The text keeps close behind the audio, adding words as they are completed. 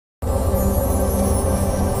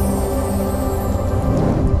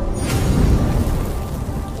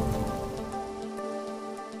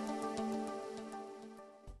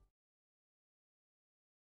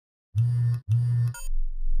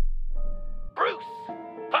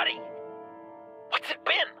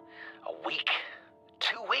week?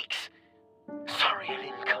 2 weeks? Sorry I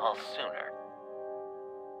didn't call sooner.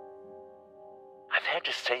 I've had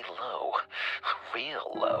to stay low,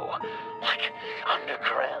 real low, like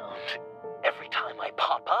underground. Every time I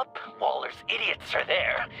pop up, Waller's idiots are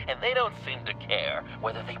there, and they don't seem to care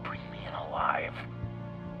whether they bring me in alive.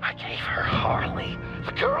 I gave her Harley,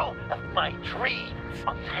 the girl of my dreams,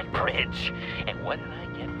 on that bridge, and what did I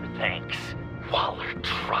get for thanks? Waller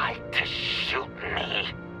tried to shoot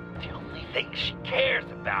me. The only thing she cares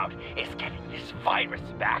about is getting this virus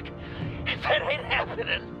back. If that ain't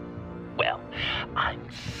happening, well, I'm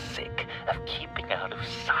sick of keeping out of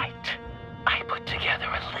sight. I put together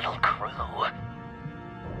a little crew.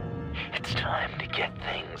 It's time to get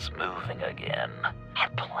things moving again. Our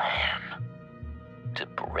plan: to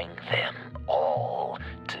bring them all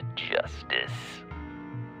to justice.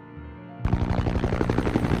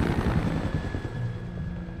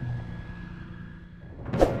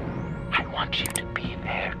 I want you to be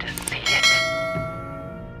there to see it.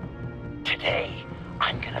 Today,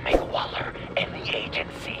 I'm gonna make Waller and the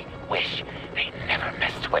agency wish they never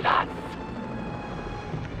messed with us.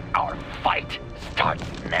 Our fight starts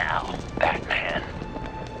now, Batman.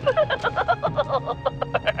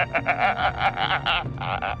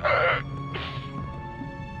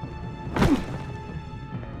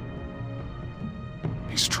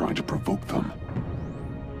 He's trying to provoke them.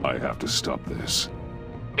 I have to stop this.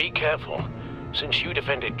 Be careful. Since you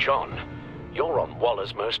defended John, you're on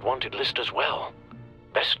Waller's most wanted list as well.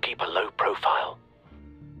 Best keep a low profile.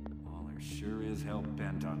 Waller sure is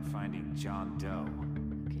hell-bent on finding John Doe.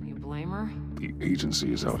 Can you blame her? The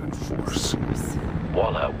agency is out in force.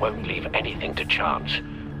 Waller won't leave anything to chance.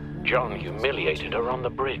 John humiliated her on the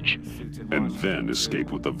bridge. And then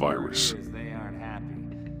escaped with the virus. They aren't happy.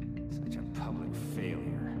 Such a public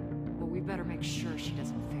failure. Well, we better make sure she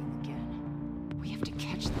doesn't fail again. We have to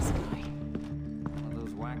catch this guy. One of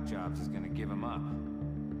those whack jobs is gonna give him up.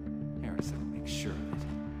 Harris will make sure of it.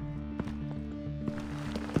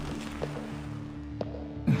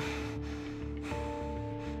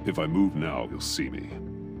 If I move now, you'll see me.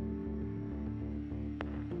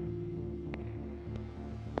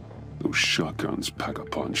 Those shotguns pack a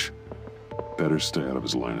punch. Better stay out of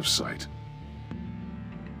his line of sight.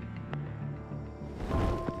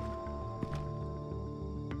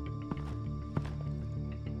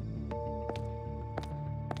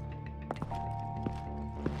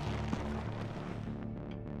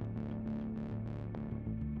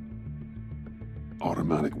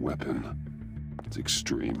 Automatic weapon. It's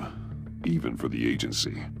extreme, even for the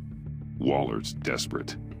agency. Waller's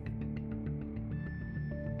desperate.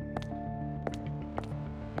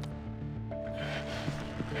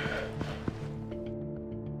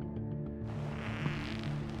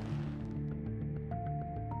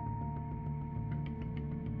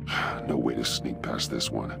 No way to sneak past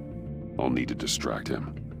this one. I'll need to distract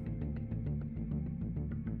him.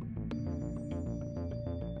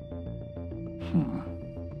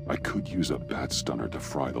 I could use a bat stunner to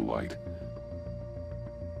fry the light.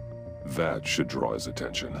 That should draw his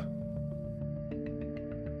attention.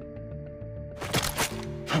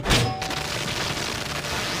 What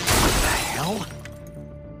the hell?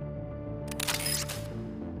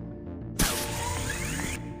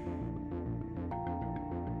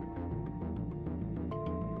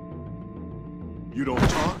 You don't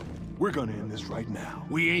talk? We're gonna end this right now.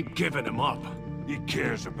 We ain't giving him up. He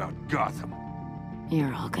cares about Gotham.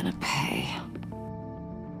 You're all gonna pay.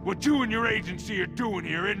 What you and your agency are doing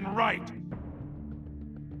here isn't right.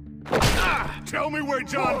 Tell me where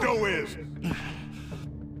John Doe is!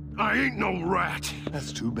 I ain't no rat.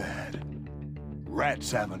 That's too bad.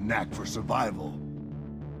 Rats have a knack for survival.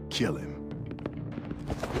 Kill him.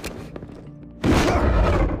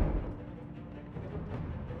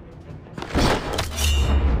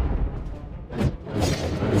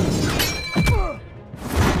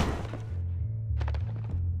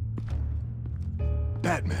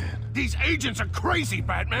 Batman. These agents are crazy,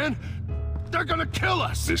 Batman. They're gonna kill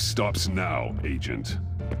us. This stops now, Agent.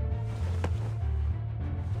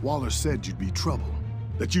 Waller said you'd be trouble,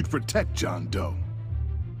 that you'd protect John Doe.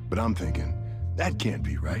 But I'm thinking, that can't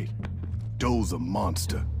be right. Doe's a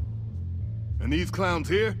monster. And these clowns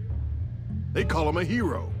here, they call him a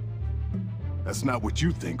hero. That's not what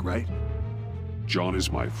you think, right? John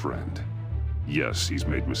is my friend. Yes, he's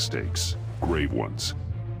made mistakes, grave ones.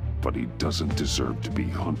 But he doesn't deserve to be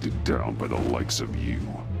hunted down by the likes of you.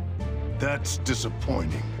 That's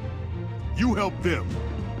disappointing. You help them,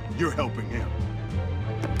 you're helping him.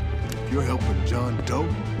 If you're helping John Doe,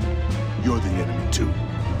 you're the enemy too.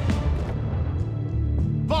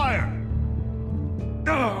 Fire!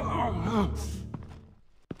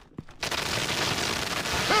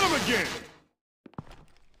 again!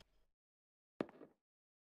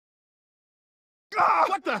 Ah,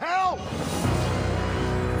 what the hell?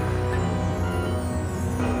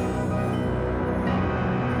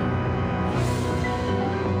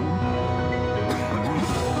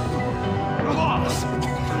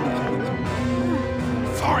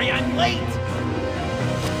 Sorry I'm late!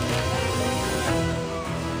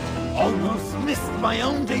 Almost missed my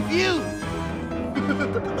own debut!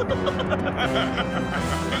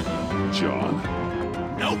 John?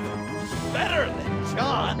 Nope! Better than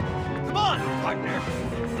John! Come on, partner!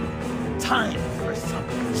 Time for some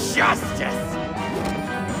justice!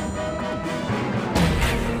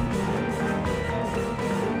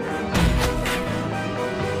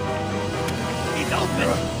 He's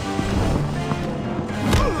open!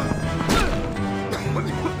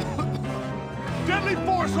 Deadly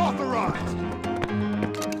force authorized!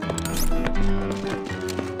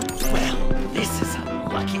 Well, this is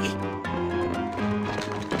unlucky.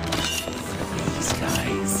 These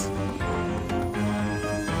guys.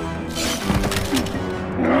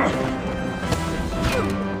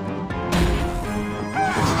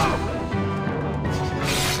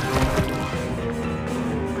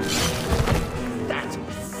 That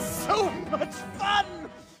was so much fun!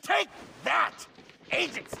 Take that,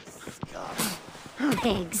 agency scum!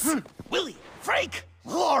 Pigs. Willie, Frank,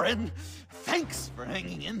 Lauren, thanks for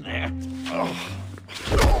hanging in there.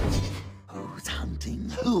 Who's hunting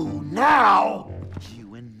who now?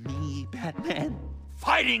 You and me, Batman.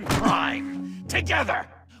 Fighting crime together.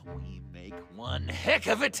 We make one heck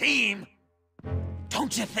of a team.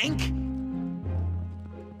 Don't you think?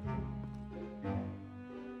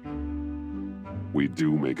 We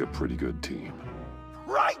do make a pretty good team.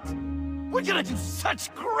 Right? We're gonna do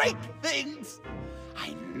such great things.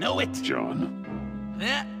 I know it. John?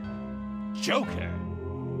 Eh? Joker.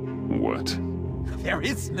 What? There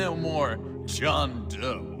is no more John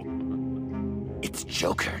Doe. It's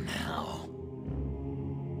Joker now.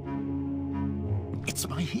 It's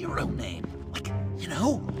my hero name. Like, you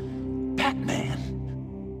know, Batman.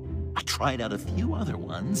 I tried out a few other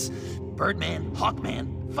ones. Birdman,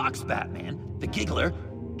 Hawkman, Fox Batman, the Giggler.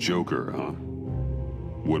 Joker, huh?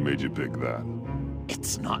 What made you pick that?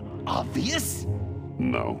 It's not obvious.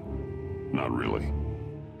 No, not really.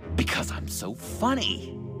 Because I'm so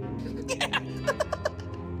funny.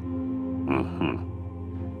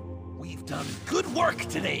 We've done good work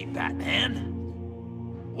today, Batman.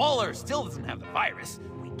 Waller still doesn't have the virus.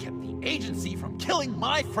 We kept the agency from killing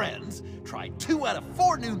my friends. Tried 2 out of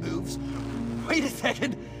 4 new moves. Wait a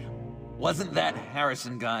second. Wasn't that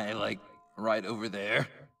Harrison guy, like, right over there?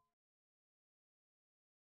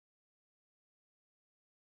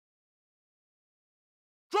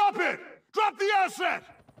 Drop it! Drop the asset!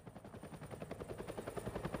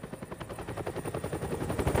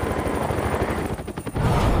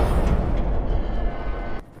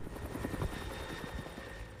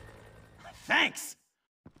 Thanks!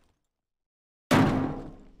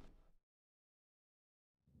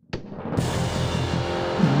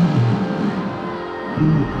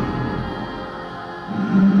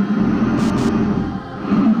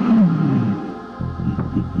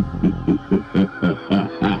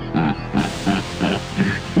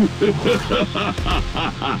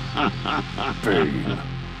 Bane.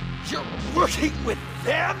 You're working with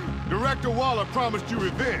them? Director Waller promised you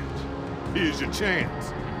revenge. Here's your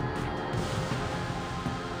chance.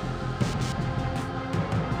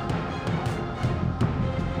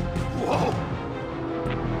 Whoa!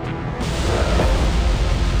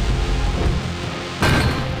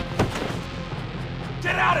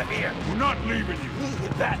 Get out of here! We're not leaving you.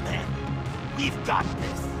 Batman, we've got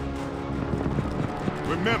this.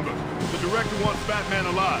 Remember, the director wants Batman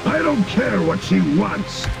alive. I don't care what she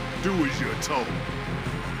wants. Do as you're told.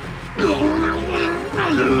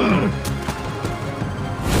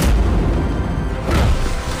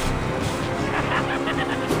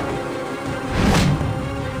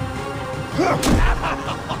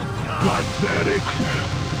 Pathetic.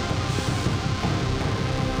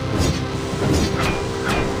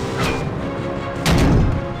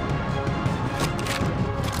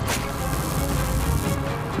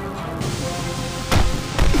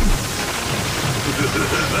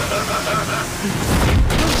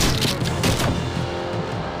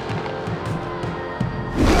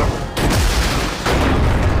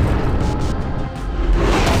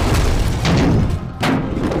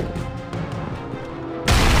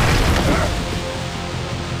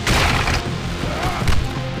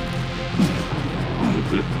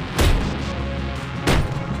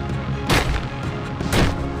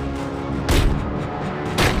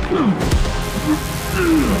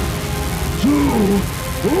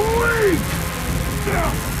 Two,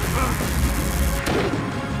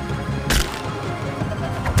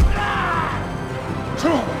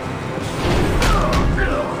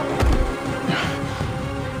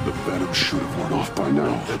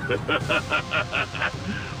 now.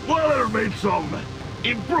 Waller made some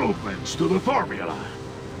improvements to the formula.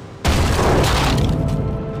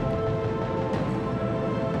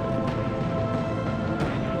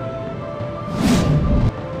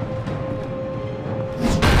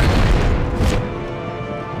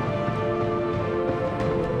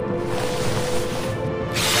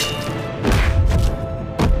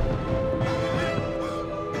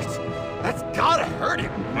 That's gotta hurt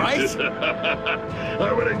him, right?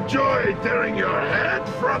 I would enjoy tearing your head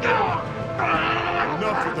from you.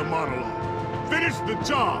 Enough with the monologue. Finish the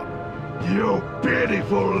job! You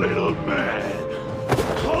pitiful little man.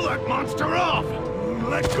 Pull that monster off!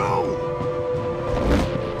 Let go!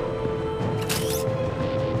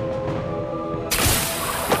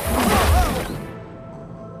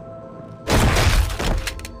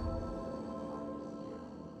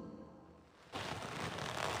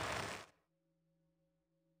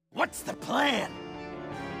 What's the plan?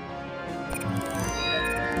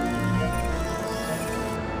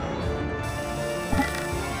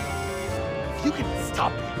 If you can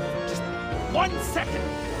stop him for just 1 second,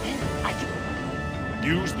 then I can...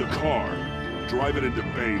 Use the car. Drive it into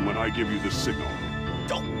Bane when I give you the signal.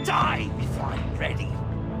 Don't die before I'm ready.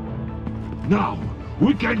 Now,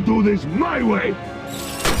 we can do this my way.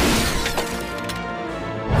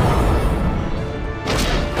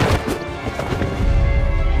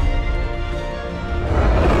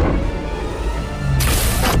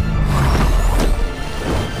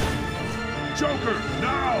 Joker,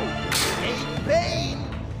 now! Hey, Bane!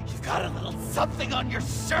 You've got a little something on your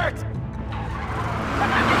shirt!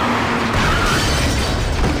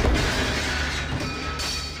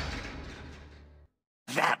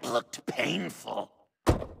 That looked painful.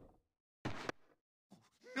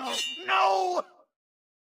 No, no!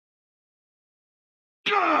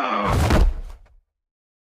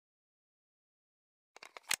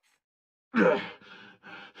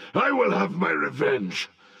 I will have my revenge.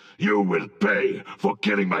 You will pay for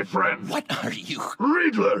killing my friend. What are you?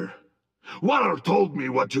 Riddler! Waller told me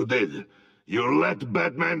what you did. You let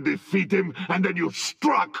Batman defeat him, and then you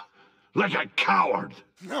struck like a coward.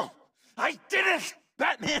 No, I didn't!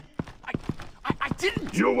 Batman! I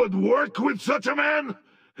didn't! You would work with such a man?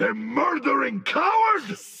 A murdering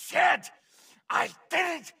coward? Said I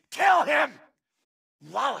didn't kill him!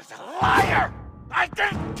 Waller's a liar! I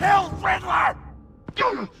didn't kill Riddler!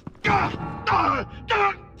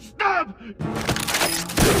 Stop!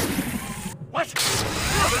 What?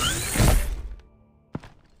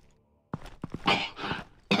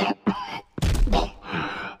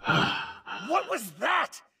 What was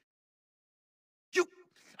that?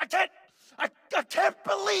 I can't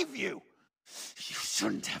believe you! You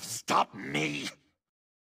shouldn't have stopped me.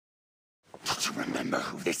 Don't you remember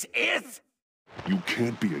who this is? You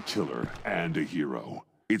can't be a killer and a hero.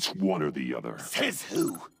 It's one or the other. Says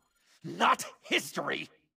who? Not history.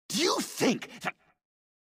 Do you think that...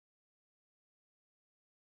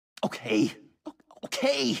 Okay.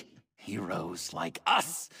 Heroes like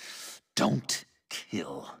us don't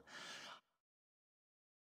kill.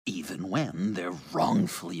 Even when they're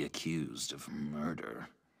wrongfully accused of murder.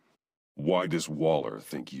 Why does Waller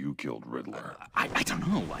think you killed Riddler? I don't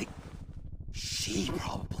know. She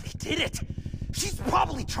probably did it. She's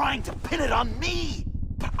probably trying to pin it on me.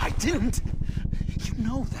 But I didn't. You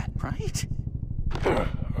know that, right?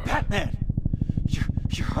 Batman,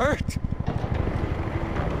 you're hurt.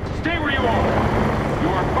 Stay where you are. You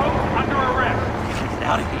are both under arrest. We gotta get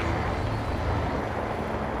out of here.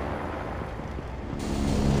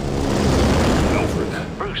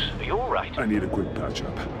 Alfred, Bruce, are you all right? I need a quick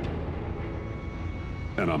patch-up.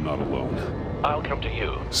 And I'm not alone. I'll come to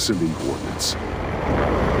you. Send me coordinates.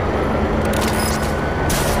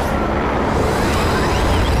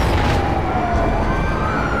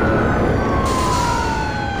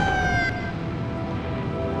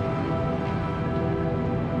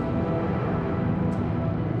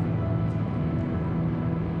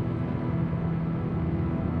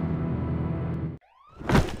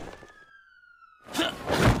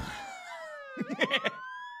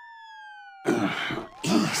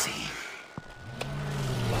 Easy.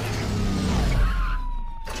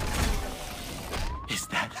 Is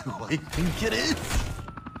that who I think it is?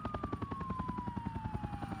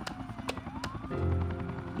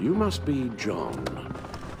 You must be John.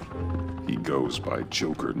 He goes by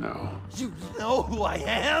Joker now. You know who I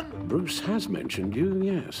am? Bruce has mentioned you,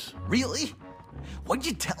 yes. Really? What'd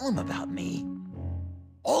you tell him about me?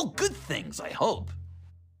 All good things, I hope.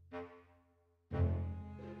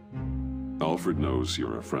 Alfred knows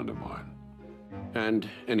you're a friend of mine. And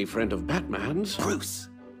any friend of Batman's? Bruce,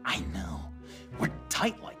 I know. We're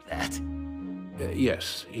tight like that.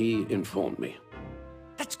 Yes, he informed me.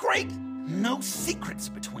 That's great! No secrets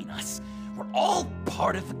between us. We're all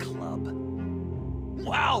part of the club.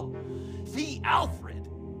 Wow! The Alfred!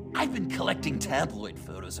 I've been collecting tabloid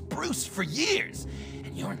photos of Bruce for years,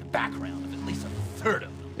 and you're in the background of at least a third of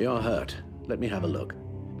them. You're hurt. Let me have a look.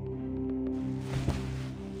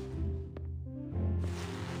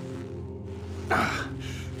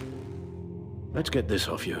 Let's get this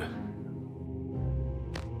off you.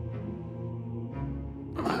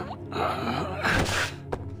 Ugh.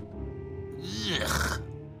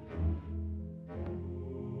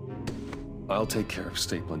 I'll take care of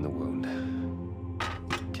stapling the wound.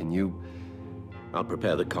 Can you... I'll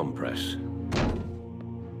prepare the compress.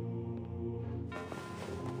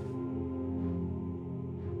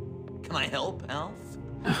 Can I help, Alf?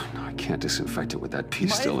 No, I can't disinfect it with that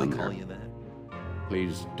piece still in Mind if I there. call you that?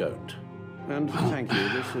 Please don't. And thank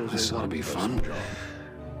you. This ought to be fun.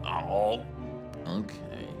 Oh.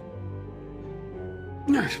 Okay.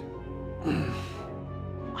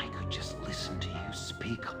 I could just listen to you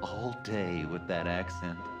speak all day with that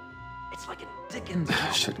accent. It's like a Dickens.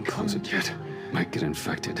 Shouldn't close it yet. Might get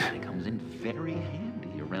infected. It comes in very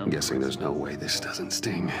handy around. I'm guessing there's no Christmas. way this doesn't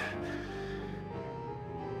sting.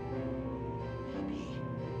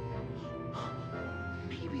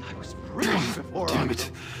 Maybe I was brilliant before. Damn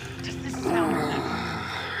it. Does this sound like...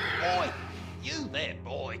 Boy, you there,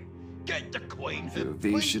 boy. Get the queen her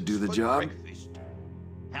These should do the for job. breakfast.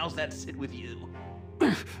 How's that sit with you?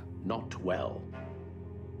 Not well.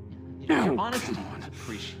 Your Oh, honesty come on. is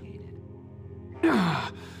appreciated.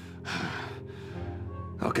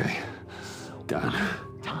 Okay. Done.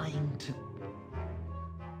 Time to...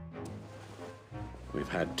 We've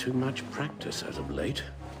had too much practice as of late.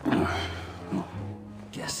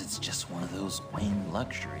 Guess it's just one of those Wayne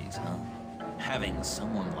luxuries, huh? Having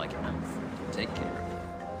someone like Alfred to take care of you.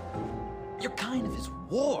 You're kind of his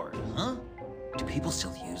ward, huh? Do people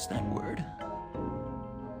still use that word?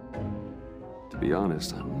 To be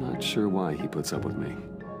honest, I'm not sure why he puts up with me.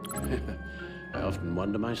 I often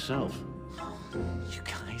wonder myself. You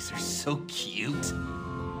guys are so cute.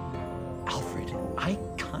 Alfred, I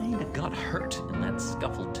kind of got hurt in that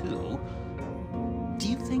scuffle, too. Do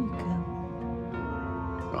you think...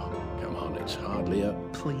 Oh, come on, it's hardly a...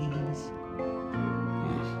 Please?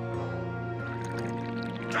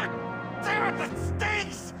 Damn it, that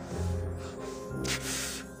stinks!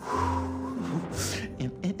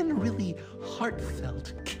 In a really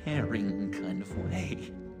heartfelt, caring kind of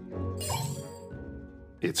way.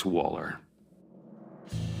 It's Waller.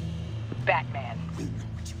 Batman. You know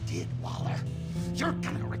what you did, Waller. You're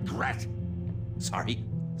gonna regret. Sorry.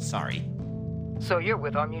 So you're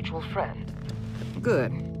with our mutual friend.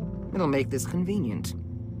 Good. It'll make this convenient.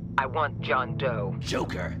 I want John Doe.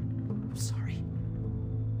 Joker. Sorry.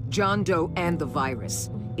 John Doe and the virus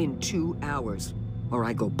in 2 hours, or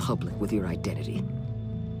I go public with your identity.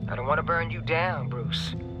 I don't want to burn you down,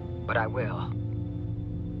 Bruce, but I will.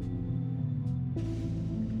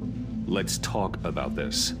 Let's talk about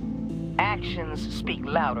this. Actions speak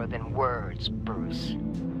louder than words, Bruce.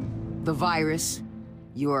 The virus,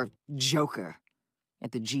 your Joker,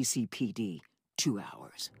 at the GCPD, 2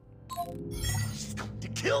 hours. She's going to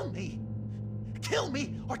kill me! Kill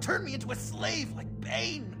me or turn me into a slave like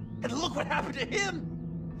Bane! And look what happened to him!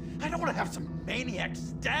 I don't want to have some maniac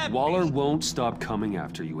stab Waller me! won't stop coming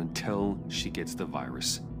after you until she gets the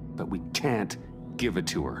virus. But we can't give it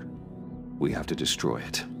to her. We have to destroy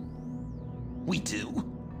it. We do?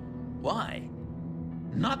 Why?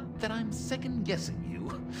 Not that I'm second-guessing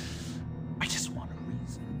you. I just want a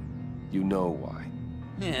reason. You know why.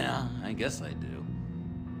 Yeah, I guess I do.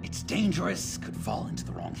 It's dangerous, could fall into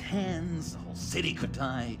the wrong hands, the whole city could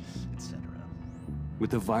die, etc.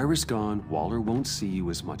 With the virus gone, Waller won't see you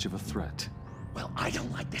as much of a threat. Well, I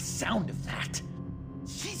don't like the sound of that.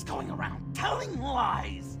 She's going around telling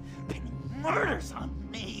lies, pinning murders on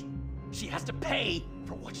me. She has to pay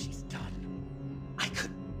for what she's done. I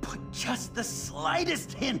could put just the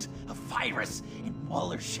slightest hint of virus in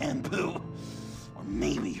Waller's shampoo. Or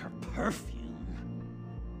maybe her perfume.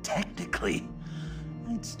 Technically,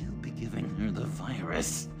 I'd still be giving her the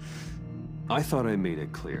virus. I thought I made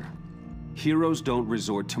it clear. Heroes don't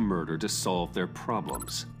resort to murder to solve their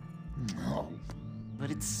problems. No, but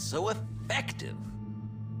it's so effective.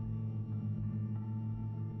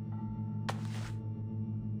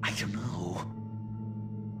 I don't know.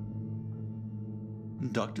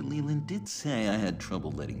 Dr. Leland did say I had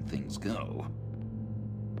trouble letting things go.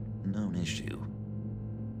 Known issue.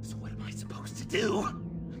 So what am I supposed to do?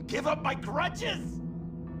 Give up my grudges?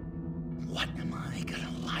 What am I gonna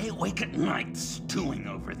lie awake at night stewing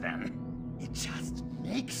over then? It just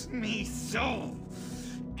makes me so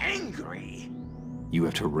angry. You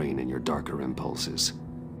have to rein in your darker impulses.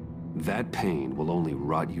 That pain will only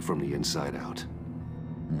rot you from the inside out.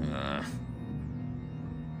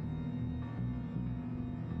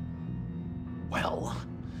 Well,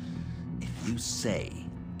 if you say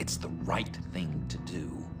it's the right thing to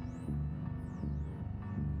do...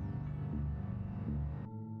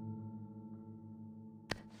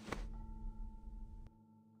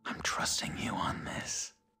 I'm trusting you on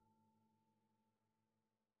this.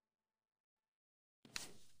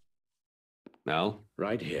 Al?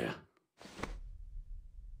 Right here.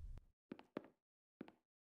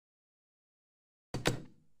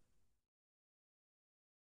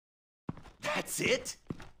 That's it?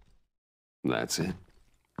 That's it.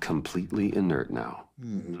 Completely inert now.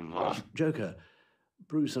 Joker,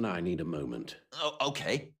 Bruce and I need a moment. Oh,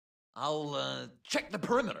 okay. I'll, check the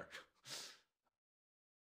perimeter.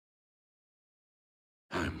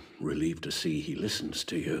 I'm relieved to see he listens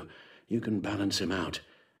to you. You can balance him out.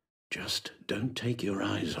 Just don't take your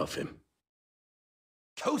eyes off him.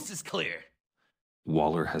 Coast is clear.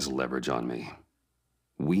 Waller has leverage on me.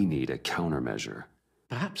 We need a countermeasure.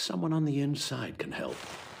 Perhaps someone on the inside can help.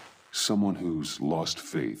 Someone who's lost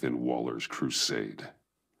faith in Waller's crusade.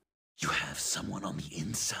 You have someone on the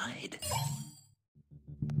inside?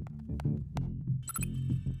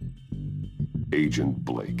 Agent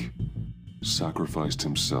Blake. Sacrificed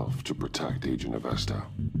himself to protect Agent Avesta.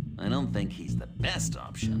 I don't think he's the best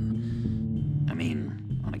option. I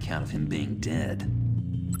mean, on account of him being dead.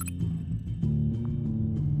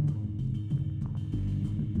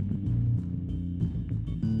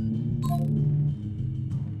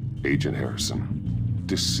 Agent Harrison.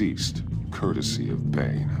 Deceased, courtesy of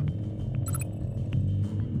Bane.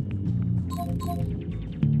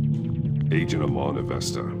 Agent Amon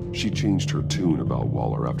Avesta. She changed her tune about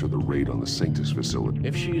Waller after the raid on the Sanctus facility.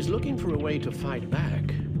 If she's looking for a way to fight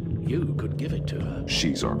back, you could give it to her.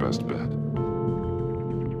 She's our best bet.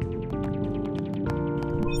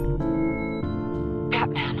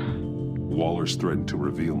 Batman. Waller's threatened to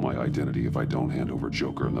reveal my identity if I don't hand over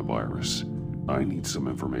Joker and the virus. I need some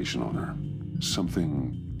information on her.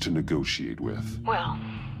 Something to negotiate with. Well,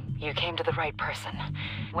 you came to the right person.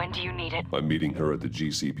 When do you need it? I'm meeting her at the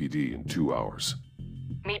GCPD in 2 hours.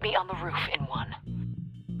 Meet me on the roof in 1.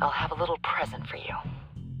 I'll have a little present for you.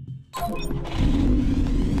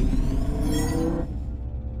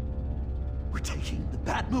 We're taking the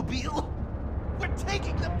Batmobile? We're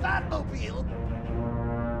taking the Batmobile!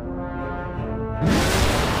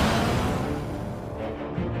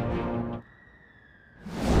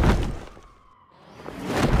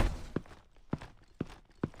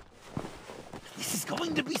 This is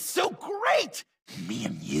going to be so great! Me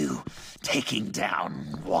and you taking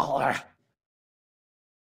down Waller.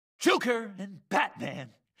 Joker and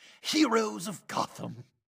Batman, heroes of Gotham.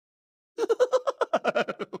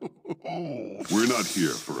 We're not here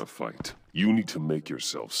for a fight. You need to make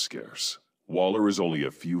yourself scarce. Waller is only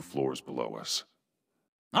a few floors below us.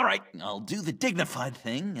 All right, I'll do the dignified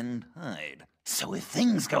thing and hide. So if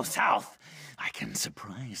things go south, I can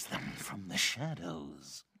surprise them from the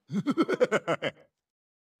shadows.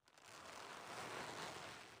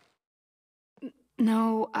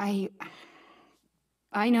 No, I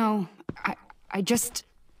know. I just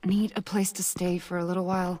need a place to stay for a little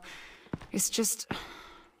while. It's just...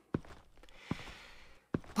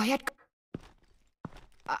 Wyatt...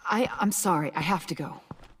 I'm sorry, I have to go.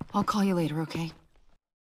 I'll call you later, okay?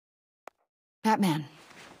 Batman,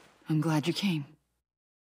 I'm glad you came.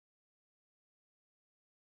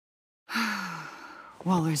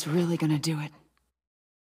 Waller's really gonna do it.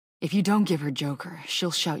 If you don't give her Joker,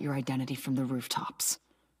 she'll shout your identity from the rooftops.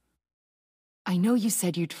 I know you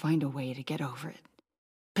said you'd find a way to get over it,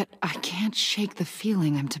 but I can't shake the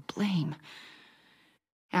feeling I'm to blame.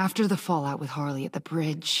 After the fallout with Harley at the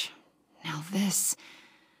bridge, now this...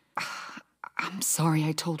 I'm sorry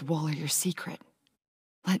I told Waller your secret.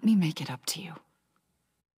 Let me make it up to you.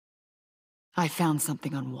 I found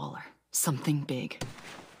something on Waller, something big.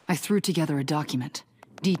 I threw together a document.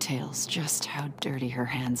 Details just how dirty her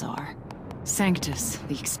hands are. Sanctus,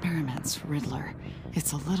 the experiments, Riddler.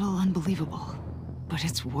 It's a little unbelievable, but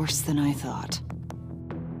it's worse than I thought.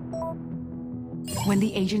 When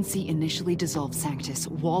the agency initially dissolved Sanctus,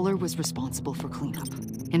 Waller was responsible for cleanup.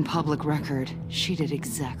 In public record, she did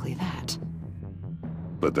exactly that.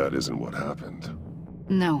 But that isn't what happened.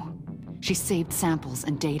 No. She saved samples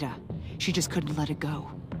and data. She just couldn't let it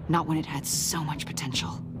go. Not when it had so much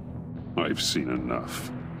potential. I've seen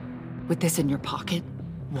enough. With this in your pocket,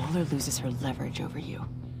 Waller loses her leverage over you.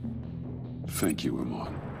 Thank you,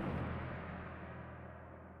 Amon.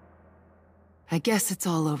 I guess it's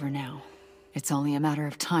all over now. It's only a matter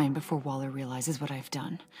of time before Waller realizes what I've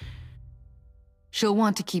done. She'll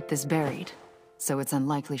want to keep this buried, so it's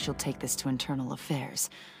unlikely she'll take this to internal affairs.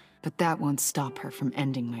 But that won't stop her from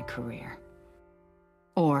ending my career.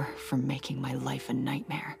 Or from making my life a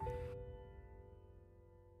nightmare.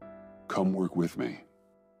 Come work with me.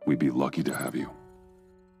 We'd be lucky to have you.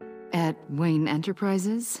 At Wayne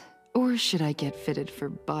Enterprises? Or should I get fitted for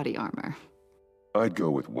body armor? I'd go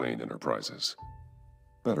with Wayne Enterprises.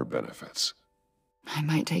 Better benefits. I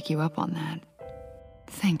might take you up on that.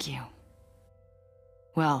 Thank you.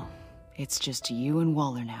 Well, it's just you and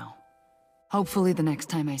Waller now. Hopefully the next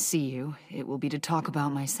time I see you, it will be to talk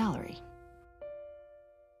about my salary.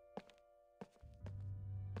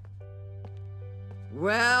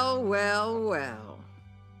 Well, well, well.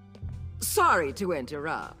 Sorry to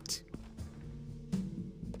interrupt.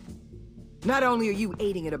 Not only are you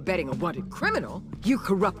aiding and abetting a wanted criminal, you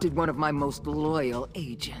corrupted one of my most loyal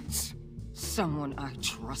agents. Someone I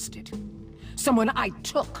trusted. Someone I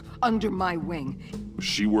took under my wing.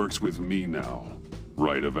 She works with me now,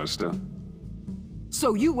 right, Avesta?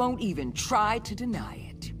 So you won't even try to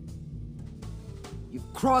deny it.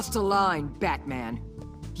 You've crossed a line, Batman.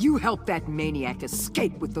 You helped that maniac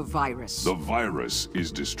escape with the virus. The virus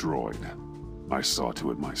is destroyed. I saw to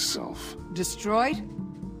it myself. Destroyed?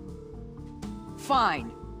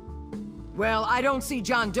 Fine. Well, I don't see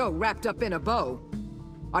John Doe wrapped up in a bow.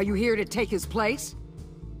 Are you here to take his place?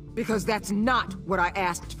 Because that's not what I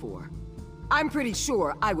asked for. I'm pretty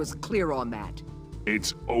sure I was clear on that.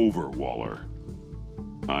 It's over, Waller.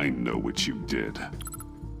 I know what you did.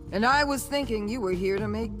 And I was thinking you were here to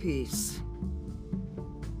make peace.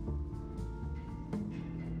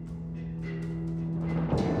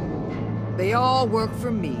 They all work for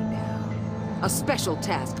me now. A special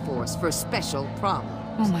task force for special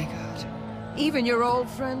problems. Oh my god. Even your old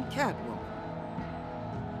friend Catwoman.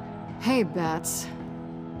 Hey, Bats.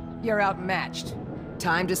 You're outmatched.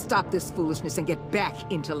 Time to stop this foolishness and get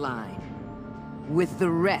back into line. With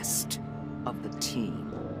the rest of the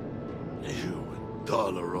team. You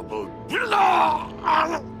intolerable...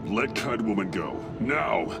 Let Catwoman go,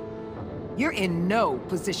 now! You're in no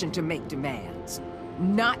position to make demands.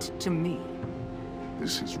 Not to me.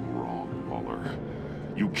 This is wrong, Waller.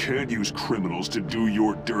 You can't use criminals to do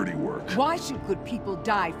your dirty work. Why should good people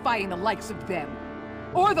die fighting the likes of them?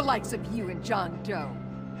 Or the likes of you and John Doe?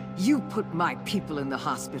 You put my people in the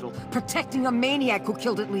hospital, protecting a maniac who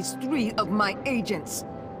killed at least 3 of my agents.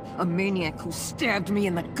 A maniac who stabbed me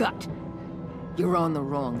in the gut. You're on the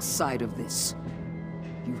wrong side of this.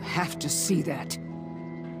 You have to see that.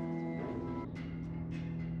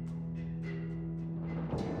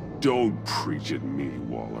 Don't preach at me,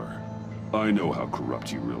 Waller. I know how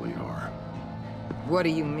corrupt you really are. What do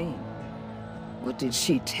you mean? What did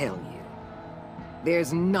she tell you?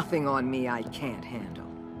 There's nothing on me I can't handle.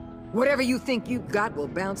 Whatever you think you got will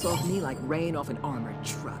bounce off me like rain off an armored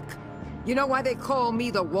truck. You know why they call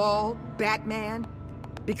me the Wall, Batman?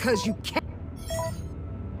 Because you can't...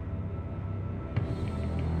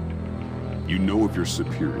 You know if your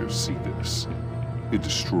superiors see this, it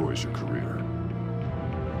destroys your career.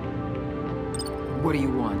 What do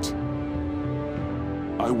you want?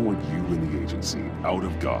 I want you and the agency out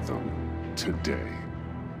of Gotham today.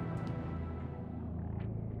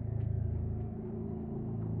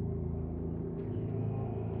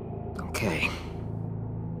 Okay.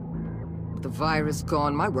 With the virus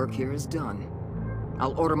gone, my work here is done.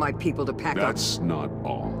 I'll order my people to pack up. That's not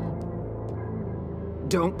all.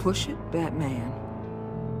 Don't push it, Batman.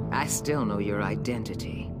 I still know your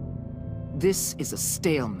identity. This is a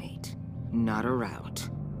stalemate, not a rout.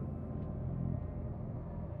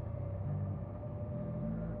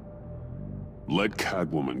 Let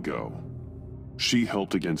Catwoman go. She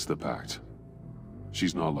helped against the Pact.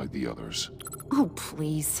 She's not like the others. Oh,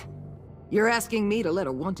 please. You're asking me to let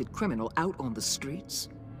a wanted criminal out on the streets?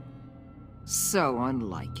 So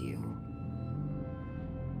unlike you.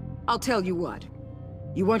 I'll tell you what.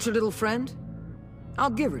 You want your little friend? I'll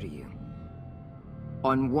give her to you.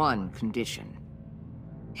 On one condition.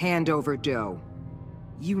 Hand over Doe.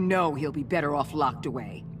 You know he'll be better off locked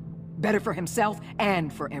away. Better for himself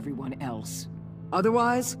and for everyone else.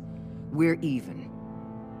 Otherwise, we're even.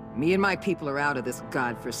 Me and my people are out of this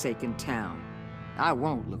godforsaken town. I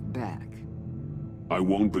won't look back. I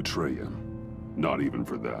won't betray you. Not even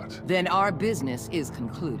for that. Then our business is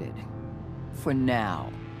concluded. For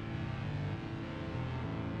now.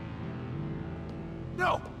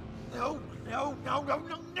 No! No, no, no, no,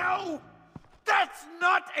 no, no! That's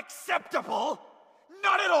not acceptable!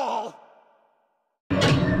 Not at all!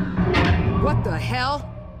 What the hell?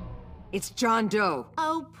 It's John Doe.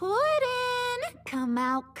 Oh, Puddin'! come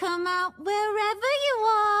out wherever you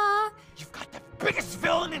are. You've got the biggest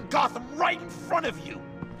villain in Gotham right in front of you!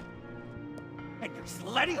 And you're just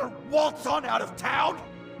letting her waltz on out of town?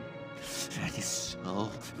 That is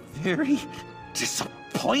so very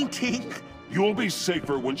disappointing. You'll be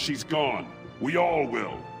safer when she's gone. We all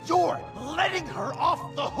will. You're letting her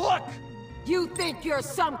off the hook! You think you're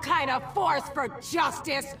some kind of force for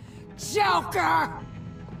justice, Joker?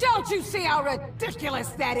 Don't you see how ridiculous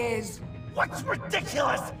that is? What's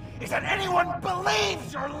ridiculous is that anyone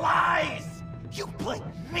believes your lies! You blame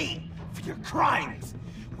me for your crimes,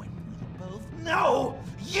 when we both know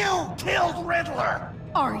you killed Riddler!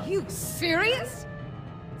 Are you serious?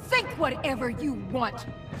 Think whatever you want.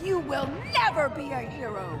 You will never be a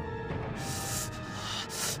hero.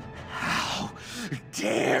 How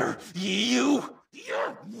dare you?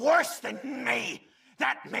 You're worse than me!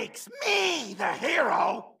 That makes me the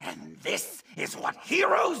hero! And this is what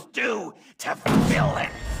heroes do to villains!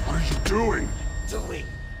 What are you doing? Doing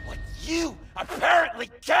what you apparently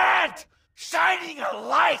can't! Shining a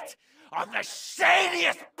light on the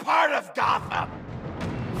shadiest part of Gotham!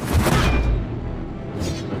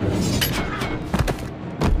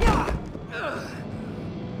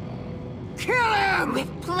 Kill him!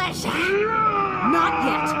 With pleasure. Not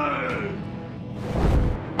yet.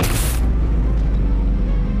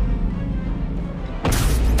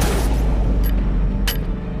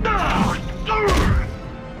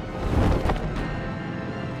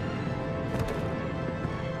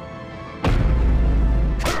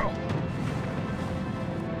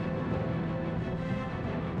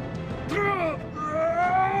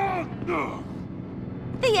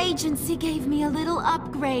 The agency gave me a little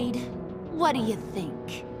upgrade. What do you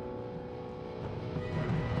think?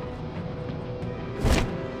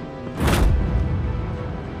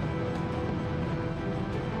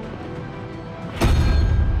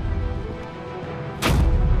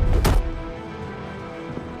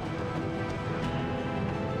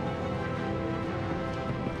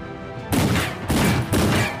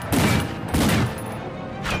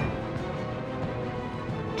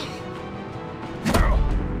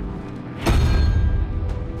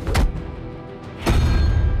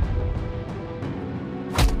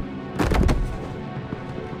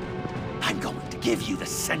 Give you the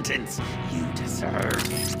sentence you deserve.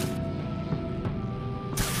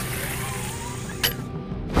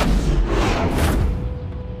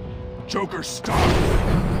 Joker, stop!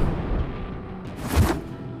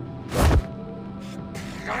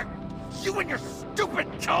 You and your stupid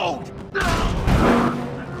toad!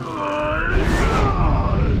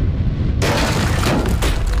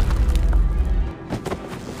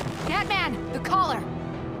 Catman, the collar!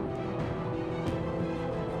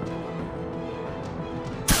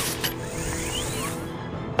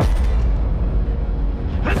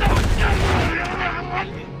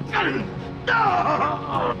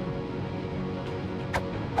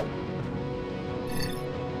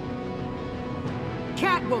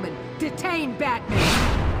 Catwoman, detain Batman.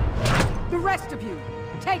 The rest of you,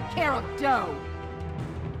 take care of Doe.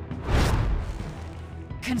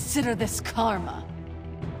 Consider this karma.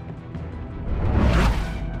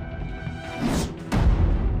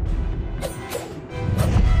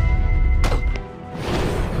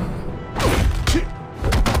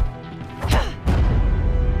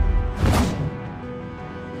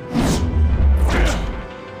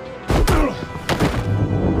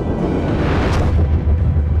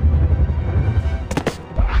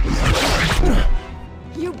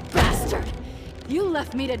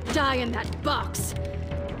 Me to die in that box.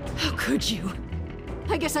 How could you?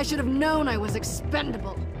 I guess I should have known I was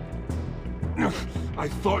expendable. I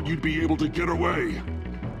thought you'd be able to get away.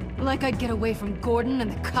 Like I'd get away from Gordon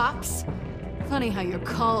and the cops? Funny how your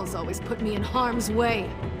calls always put me in harm's way.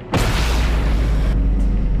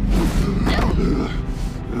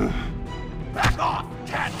 Back off,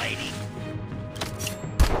 cat lady!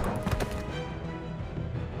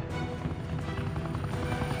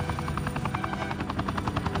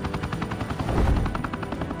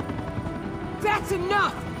 That's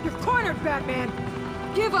enough! You're cornered, Batman!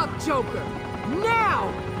 Give up, Joker!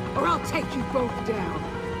 Now! Or I'll take you both down.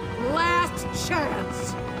 Last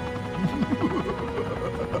chance!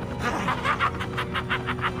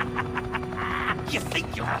 You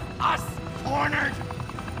think you have us cornered?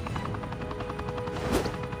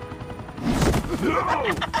 No!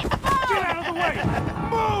 Get out of the way!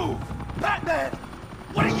 Move! Batman!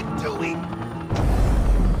 What are you doing?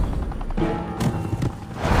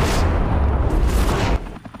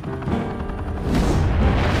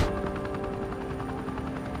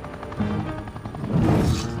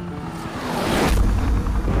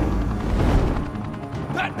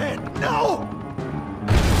 Batman, no!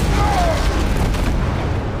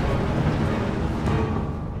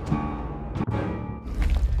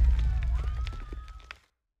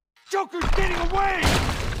 way!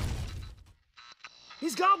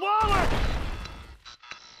 He's got Waller!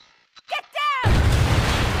 Get down!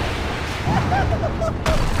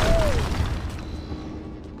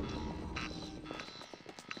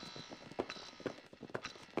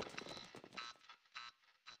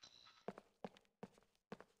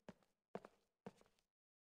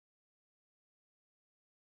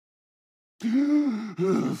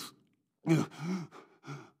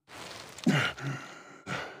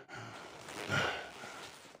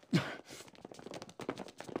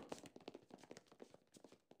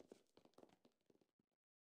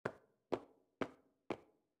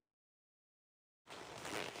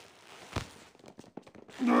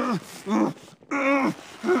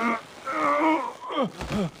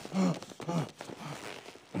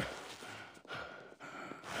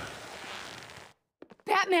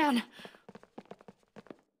 Batman!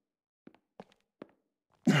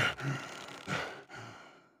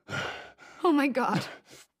 Oh my God.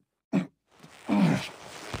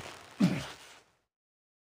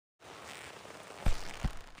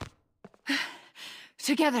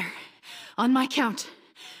 Together, on my count.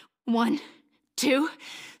 1, 2,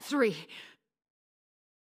 3.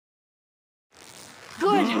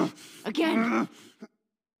 Good! Again!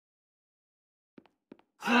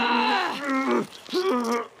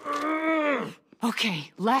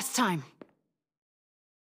 Okay, last time.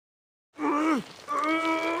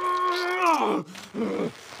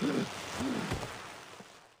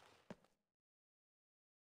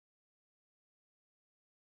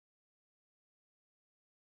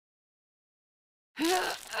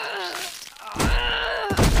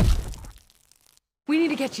 We need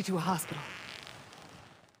to get you to a hospital.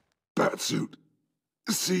 Batsuit.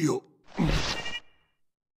 Seal.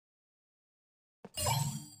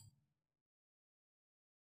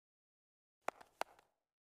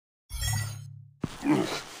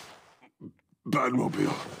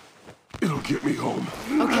 Batmobile. It'll get me home.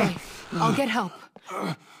 Okay, I'll get help.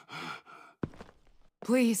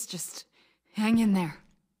 Please, just hang in there.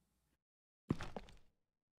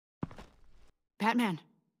 Batman.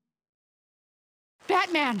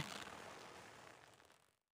 Batman!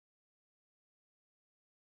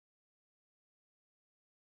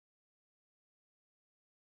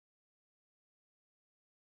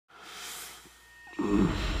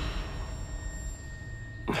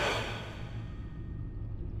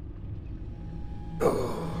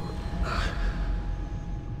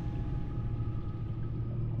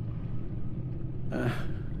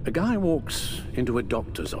 A guy walks into a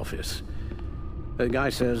doctor's office. The guy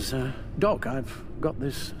says, Doc, I've got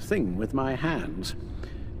this thing with my hands.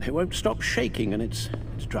 They won't stop shaking and it's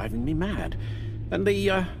driving me mad. And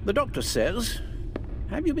the doctor says,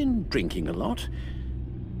 have you been drinking a lot?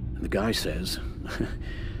 And the guy says,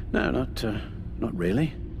 no, not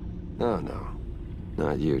really. Oh, no.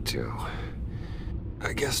 Not you two.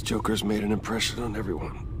 I guess Joker's made an impression on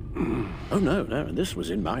everyone. Oh, no, this was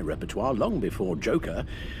in my repertoire long before Joker.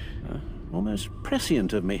 Almost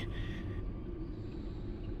prescient of me.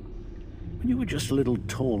 When you were just a little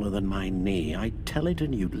taller than my knee, I'd tell it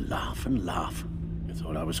and you'd laugh and laugh. I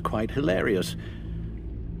thought I was quite hilarious.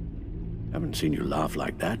 Haven't seen you laugh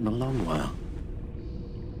like that in a long while.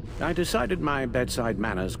 I decided my bedside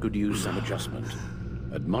manners could use some adjustment.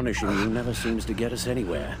 Admonishing you never seems to get us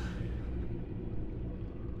anywhere.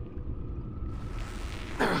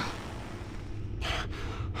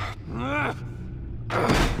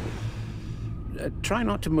 Try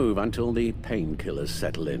not to move until the painkillers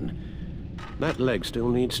settle in. That leg still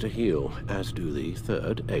needs to heal, as do the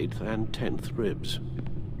 3rd, 8th, and 10th ribs.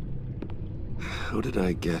 How did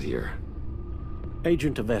I get here?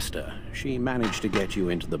 Agent Avesta. She managed to get you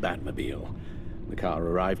into the Batmobile. The car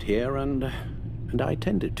arrived here, and I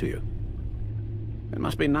tended to you. It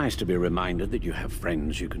must be nice to be reminded that you have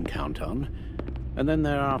friends you can count on. And then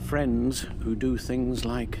there are friends who do things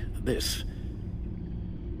like this.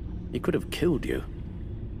 He could have killed you.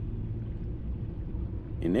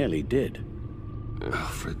 He nearly did.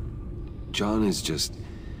 Alfred, John is just...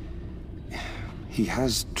 He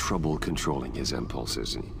has trouble controlling his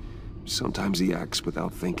impulses. Sometimes he acts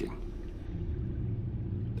without thinking.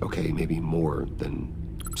 Okay, maybe more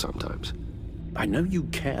than sometimes. I know you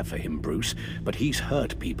care for him, Bruce, but he's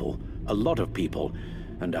hurt people. A lot of people.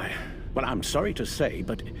 And well, I'm sorry to say,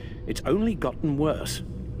 but it's only gotten worse.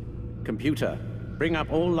 Computer, bring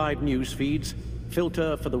up all live news feeds.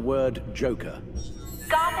 Filter for the word Joker.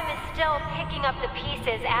 Gotham is still picking up the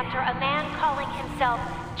pieces after a man calling himself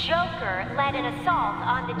Joker led an assault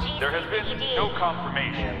on the GCPD. There has been no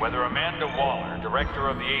confirmation whether Amanda Waller, director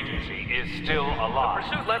of the agency, is still alive.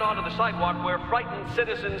 The pursuit led onto the sidewalk where frightened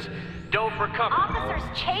citizens dove for cover. Officers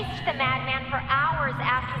chased the madman for hours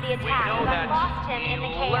after the attack, We know but that lost him in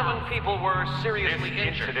the 11 chaos. people were seriously This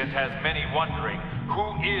injured. incident has many wondering,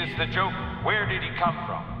 who is the Joker? Where did he come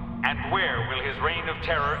from? And where will his reign of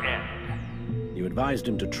terror end? You advised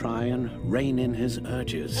him to try and rein in his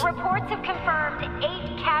urges. Reports have confirmed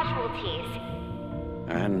 8 casualties.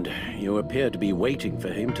 And you appear to be waiting for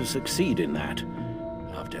him to succeed in that,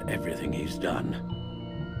 after everything he's done.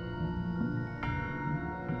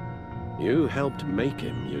 You helped make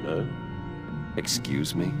him, you know.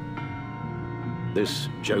 Excuse me? This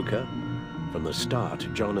Joker, from the start,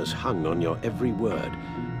 John has hung on your every word.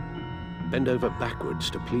 Bend over backwards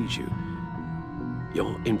to please you.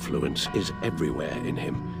 Your influence is everywhere in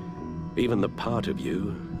him, even the part of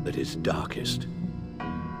you that is darkest.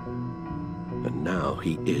 And now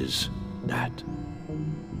he is that.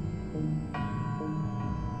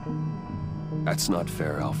 That's not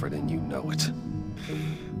fair, Alfred, and you know it.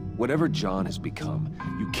 Whatever John has become,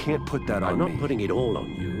 you can't put that on me. I'm not putting it all on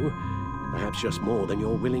you. Perhaps just more than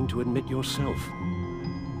you're willing to admit yourself.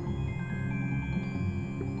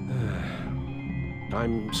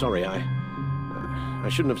 I'm sorry, I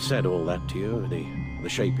shouldn't have said all that to you, the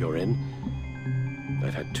shape you're in.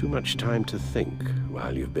 I've had too much time to think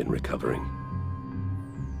while you've been recovering.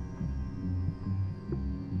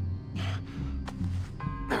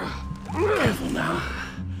 Careful now.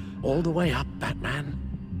 All the way up, Batman.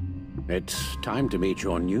 It's time to meet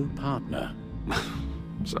your new partner.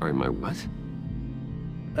 Sorry, my what?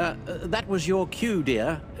 That was your cue,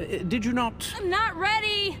 dear. Did you not? I'm not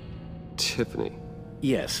ready! Tiffany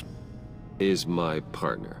Yes. is my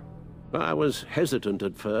partner. I was hesitant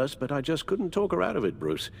at first, but I just couldn't talk her out of it,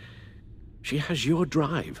 Bruce. She has your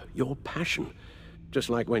drive, your passion, just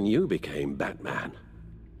like when you became Batman.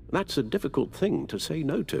 That's a difficult thing to say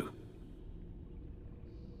no to.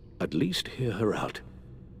 At least hear her out.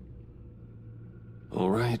 All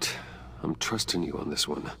right, I'm trusting you on this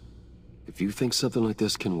one. If you think something like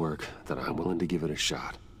this can work, then I'm willing to give it a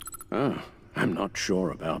shot. Oh, I'm not sure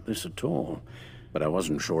about this at all. But I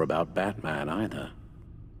wasn't sure about Batman either.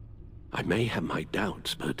 I may have my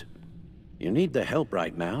doubts, but you need the help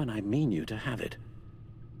right now, and I mean you to have it.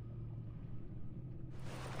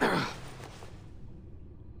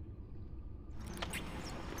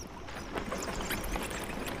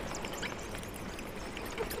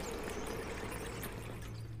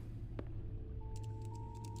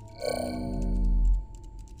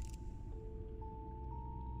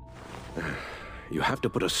 You have to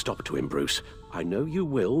put a stop to him, Bruce. I know you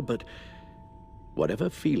will, but whatever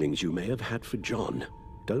feelings you may have had for John,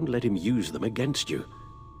 don't let him use them against you.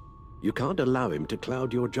 You can't allow him to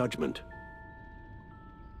cloud your judgment.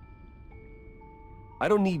 I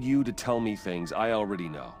don't need you to tell me things I already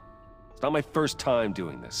know. It's not my first time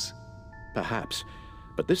doing this. Perhaps,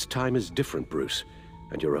 but this time is different, Bruce,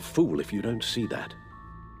 and you're a fool if you don't see that.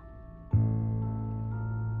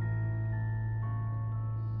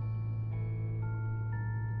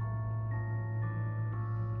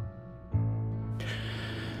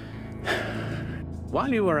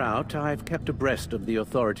 While you were out, I've kept abreast of the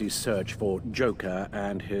authorities' search for Joker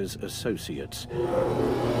and his associates.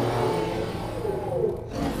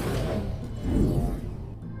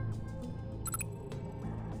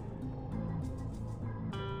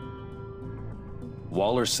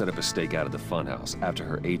 Waller set up a stakeout at the funhouse after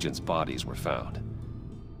her agents' bodies were found.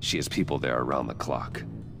 She has people there around the clock.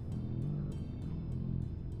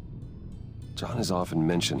 John has often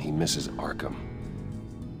mentioned he misses Arkham.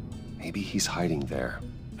 Maybe he's hiding there.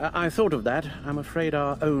 I thought of that. I'm afraid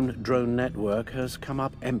our own drone network has come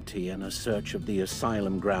up empty in a search of the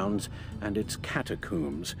asylum grounds and its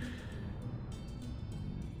catacombs.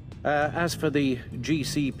 As for the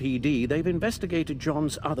GCPD, they've investigated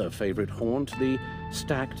John's other favorite haunt, the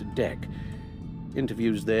stacked deck.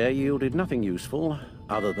 Interviews there yielded nothing useful,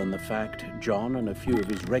 other than the fact John and a few of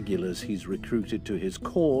his regulars he's recruited to his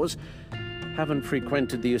cause haven't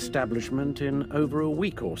frequented the establishment in over a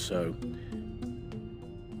week or so.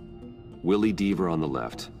 Willie Deaver on the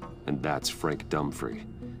left, and that's Frank Dumfrey.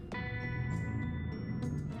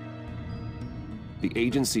 The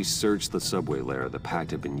agency searched the subway lair the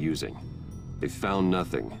Pact had been using. They found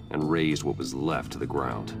nothing and razed what was left to the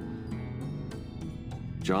ground.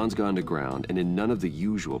 John's gone to ground and in none of the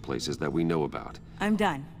usual places that we know about. I'm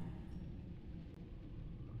done.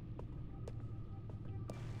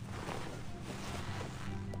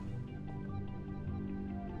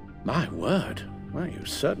 My word, Well, you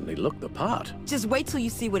certainly look the part. Just wait till you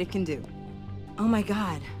see what it can do. Oh my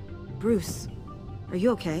God. Bruce, are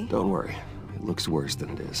you okay? Don't worry. It looks worse than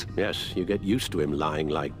it is. Yes, you get used to him lying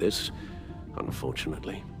like this,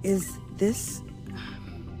 unfortunately. Is this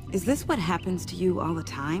what happens to you all the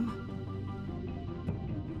time?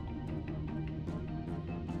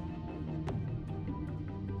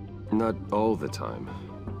 Not all the time.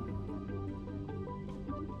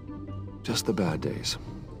 Just the bad days.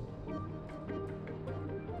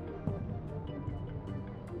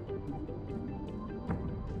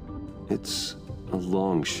 It's a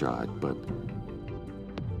long shot, but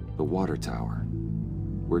the water tower,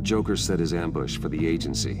 where Joker set his ambush for the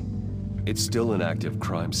agency, it's still an active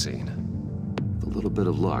crime scene. With a little bit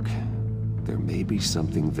of luck, there may be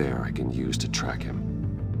something there I can use to track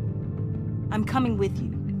him. I'm coming with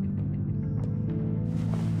you.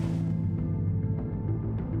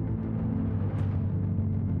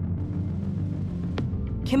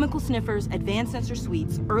 Chemical sniffers, advanced sensor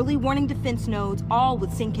suites, early warning defense nodes, all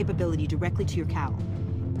with sync capability directly to your cowl.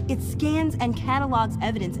 It scans and catalogs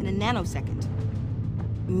evidence in a nanosecond.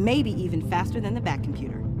 Maybe even faster than the Bat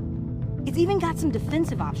computer. It's even got some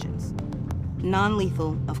defensive options.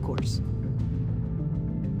 Non-lethal, of course.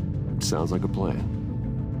 Sounds like a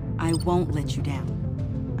plan. I won't let you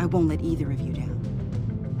down. I won't let either of you down.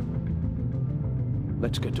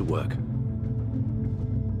 Let's get to work.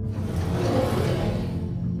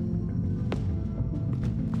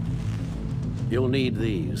 You'll need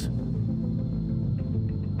these.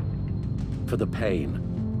 For the pain.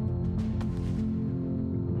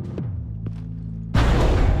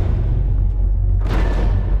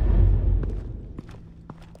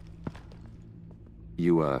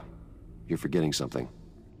 You're forgetting something.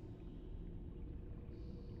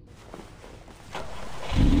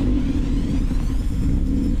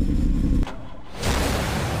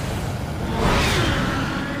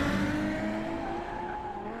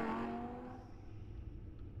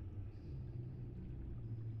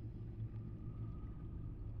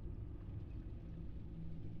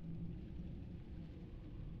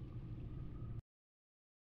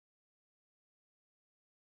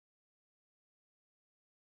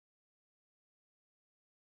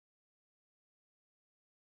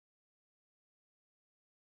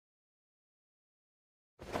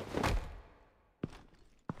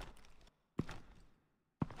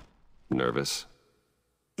 Nervous?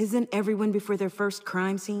 Isn't everyone before their first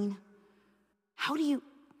crime scene? How do you...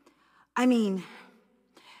 I mean,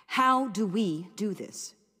 how do we do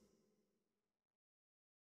this?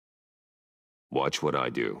 Watch what I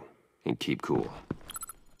do, and keep cool.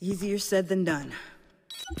 Easier said than done.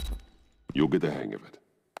 You'll get the hang of it.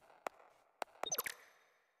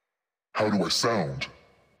 How do I sound?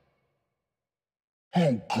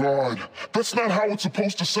 Oh God, that's not how it's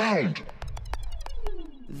supposed to sound!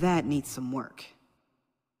 That needs some work.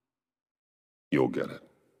 You'll get it.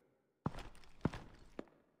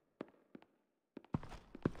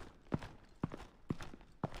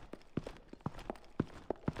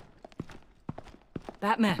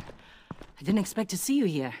 Batman, I didn't expect to see you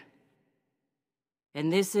here.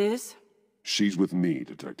 And this is? She's with me,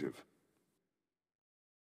 Detective.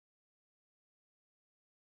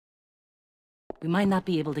 We might not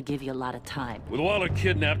be able to give you a lot of time. With Waller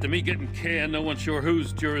kidnapped and me getting canned, no one's sure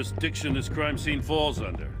whose jurisdiction this crime scene falls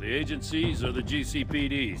under. The agencies or the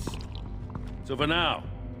GCPD's. So for now,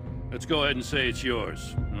 let's go ahead and say it's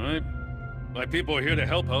yours, all right? My people are here to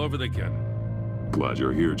help however they can. Glad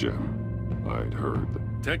you're here, Jim. I'd heard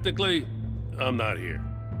that... Technically, I'm not here.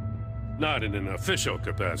 Not in an official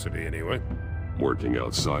capacity, anyway. Working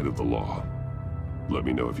outside of the law. Let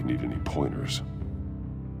me know if you need any pointers.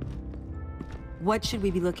 What should we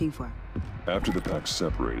be looking for? After the pack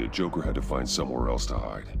separated, Joker had to find somewhere else to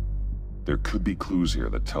hide. There could be clues here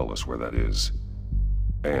that tell us where that is.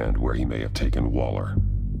 And where he may have taken Waller.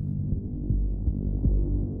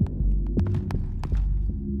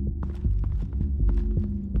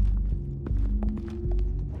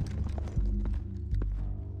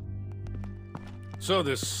 So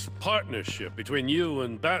this partnership between you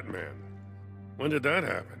and Batman, when did that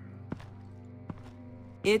happen?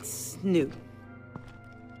 It's new.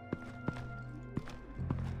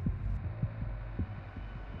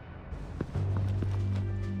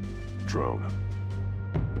 Drone.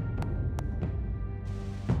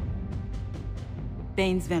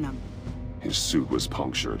 Bane's venom. His suit was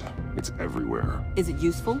punctured. It's everywhere. Is it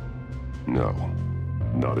useful? No.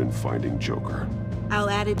 Not in finding Joker. I'll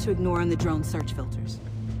add it to ignore on the drone search filters.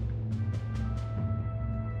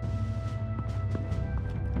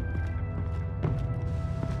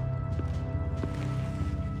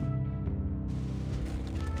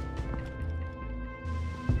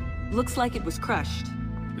 Looks like it was crushed.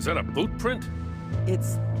 Is that a boot print?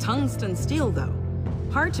 It's tungsten steel, though.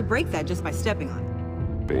 Hard to break that just by stepping on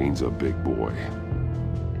it. Bane's a big boy.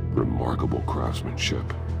 Remarkable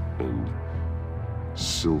craftsmanship. And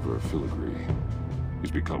silver filigree.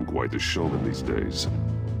 He's become quite the showman these days.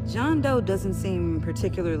 John Doe doesn't seem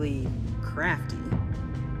particularly crafty.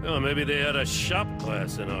 Oh, maybe they had a shop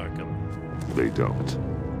class in Arkham. They don't.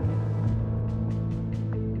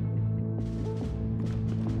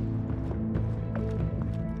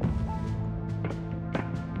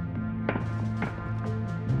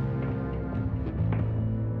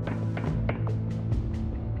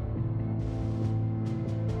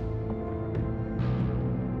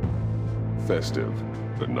 Festive,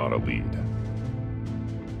 but not a lead.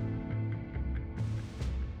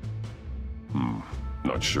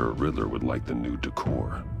 Not sure Riddler would like the new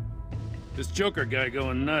decor. This Joker guy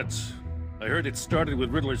going nuts. I heard it started with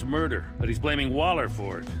Riddler's murder, that he's blaming Waller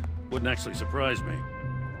for it. Wouldn't actually surprise me.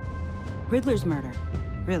 Riddler's murder?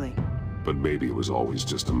 Really? But maybe it was always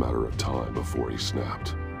just a matter of time before he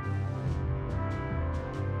snapped.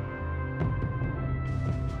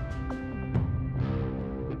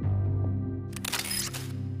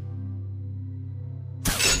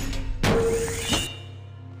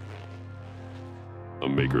 A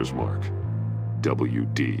Maker's Mark.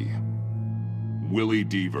 WD. Willie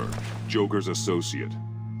Deaver, Joker's associate.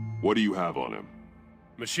 What do you have on him?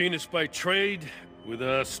 Machinist by trade, with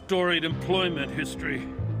a storied employment history.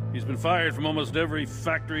 He's been fired from almost every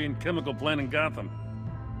factory and chemical plant in Gotham.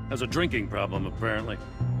 Has a drinking problem, apparently.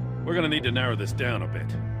 We're gonna need to narrow this down a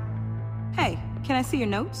bit. Hey, can I see your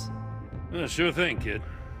notes? Sure thing, kid.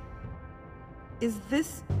 Is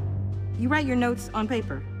this... You write your notes on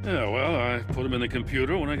paper? Yeah, well, I put them in the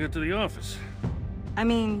computer when I get to the office. I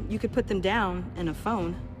mean, you could put them down in a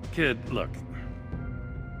phone. Kid, look.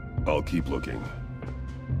 I'll keep looking.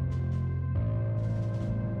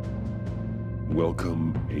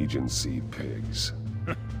 Welcome, Agency Pigs.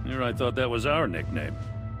 Here I thought that was our nickname.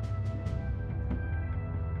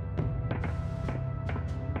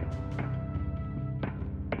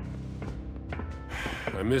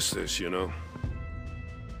 I miss this, you know.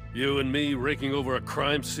 You and me raking over a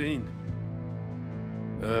crime scene.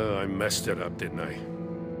 Oh, I messed it up, didn't I?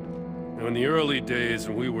 Now, in the early days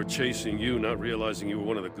when we were chasing you, not realizing you were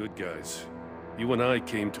one of the good guys, you and I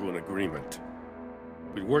came to an agreement.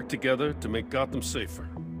 We'd work together to make Gotham safer.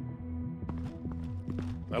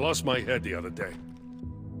 I lost my head the other day.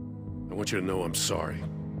 I want you to know I'm sorry.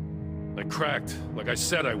 I cracked, like I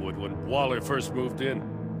said I would when Waller first moved in.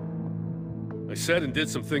 I said and did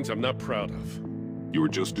some things I'm not proud of. You were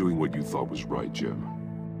just doing what you thought was right, Jim.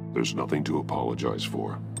 There's nothing to apologize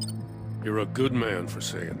for. You're a good man for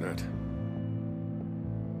saying that.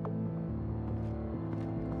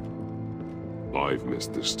 I've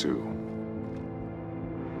missed this too.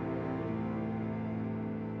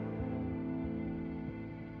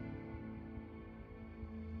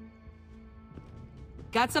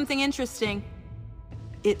 Got something interesting.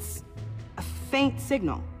 It's a faint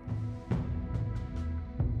signal.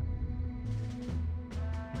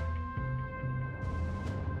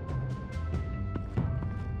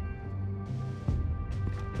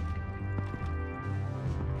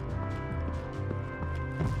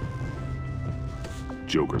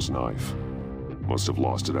 Joker's knife. Must have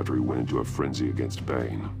lost it after he went into a frenzy against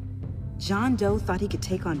Bane. John Doe thought he could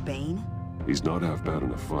take on Bane? He's not half bad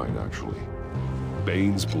in a fight, actually.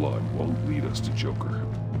 Bane's blood won't lead us to Joker.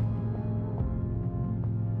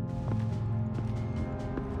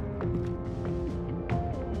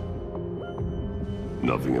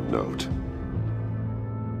 Nothing of note.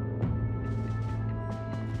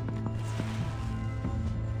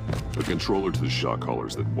 A controller to the shock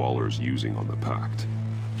collars that Waller's using on the Pact.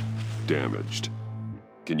 Damaged.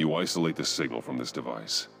 Can you isolate the signal from this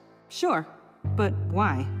device? Sure, but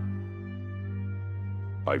why?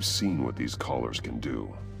 I've seen what these collars can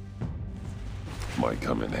do. Might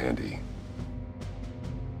come in handy.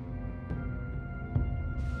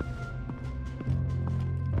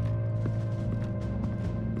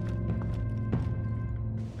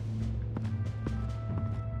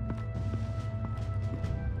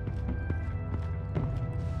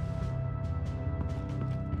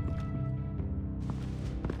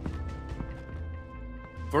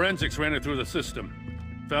 Forensics ran it through the system.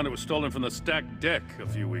 Found it was stolen from the stacked deck a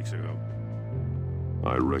few weeks ago.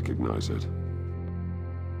 I recognize it.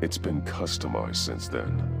 It's been customized since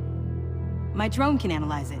then. My drone can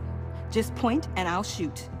analyze it. Just point and I'll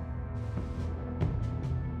shoot.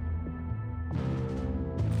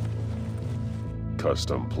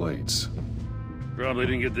 Custom plates. Probably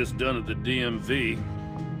didn't get this done at the DMV.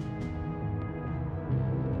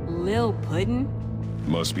 Lil Puddin'?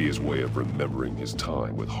 Must be his way of remembering his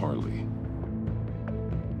time with Harley.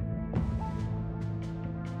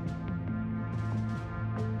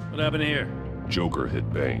 What happened here? Joker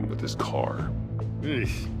hit Bane with his car.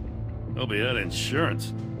 Eesh. Hope he had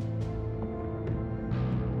insurance.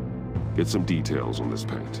 Get some details on this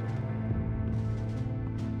paint.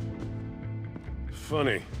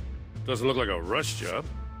 Funny. Doesn't look like a rush job.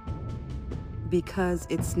 Because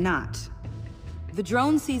it's not. The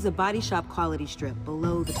drone sees a body shop quality strip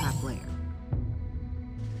below the top layer.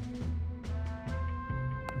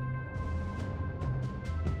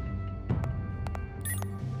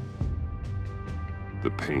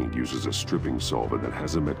 The paint uses a stripping solvent that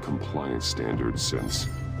hasn't met compliance standards since...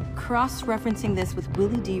 Cross-referencing this with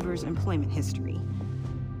Willie Deaver's employment history.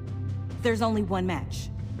 There's only one match.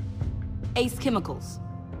 Ace Chemicals.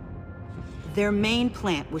 Their main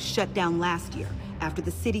plant was shut down last year after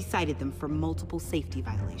the city cited them for multiple safety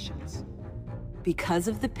violations. Because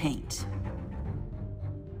of the paint.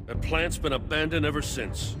 That plant's been abandoned ever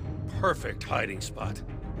since. Perfect hiding spot.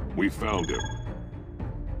 We found him.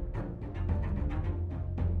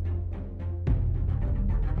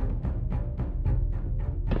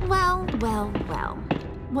 Well, well, well.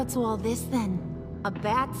 What's all this then? A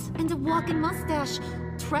bat and a walking mustache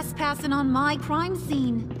trespassing on my crime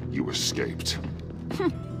scene. You escaped.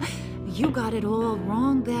 You got it all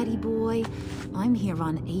wrong, Batty boy. I'm here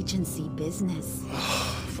on agency business.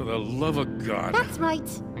 For the love of God. That's right.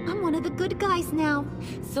 I'm one of the good guys now.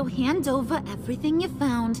 So hand over everything you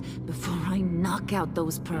found before I knock out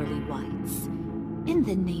those pearly whites. In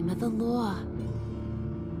the name of the law.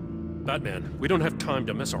 Batman, we don't have time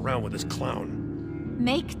to mess around with this clown.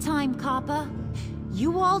 Make time, copper.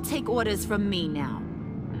 You all take orders from me now.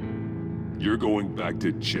 You're going back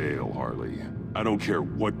to jail, Harley. I don't care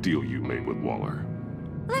what deal you made with Waller.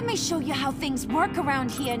 Let me show you how things work around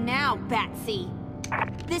here now, Batsy.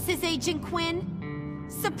 This is Agent Quinn,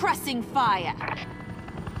 suppressing fire.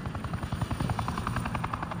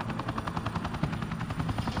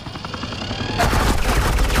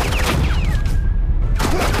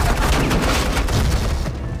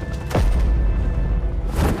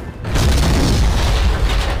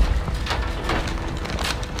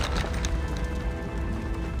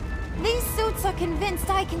 Convinced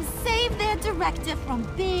I can save their director from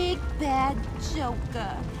Big Bad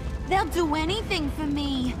Joker. They'll do anything for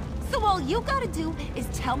me. So all you gotta do is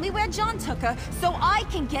tell me where John took her so I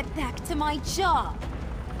can get back to my job.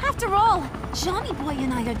 After all, Johnny Boy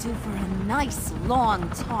and I are due for a nice long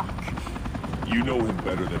talk. You know him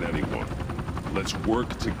better than anyone. Let's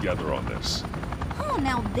work together on this. Oh,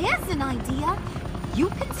 now there's an idea. You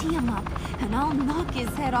can tee him up, and I'll knock his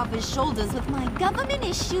head off his shoulders with my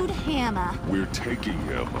government-issued hammer. We're taking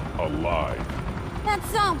him alive. That's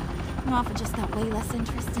so. Your offer just got way less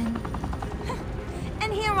interesting.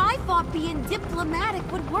 And here I thought being diplomatic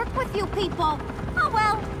would work with you people. Oh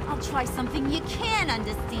well, I'll try something you can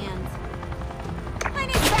understand. I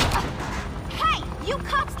need that. Hey, you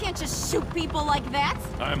cops can't just shoot people like that.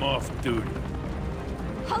 I'm off duty.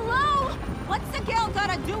 Hello? What's a girl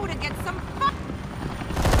gotta do to get some fuck?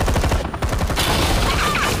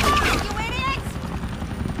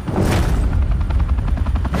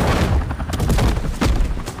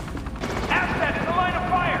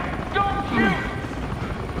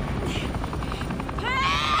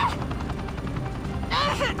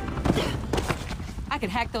 I could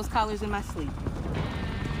hack those collars in my sleep.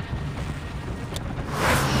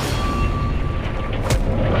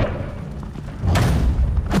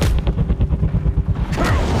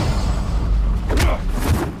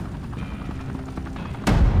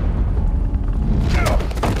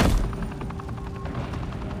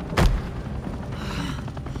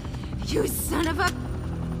 You son of a...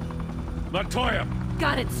 Montoya!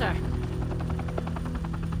 Got it, sir.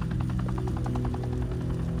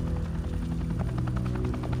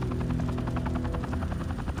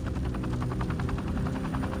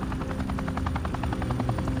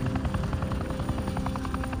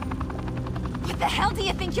 What the hell do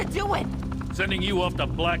you think you're doing? Sending you off to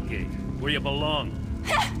Blackgate, where you belong.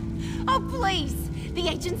 Oh, please! The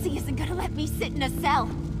agency isn't gonna let me sit in a cell.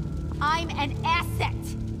 I'm an asset.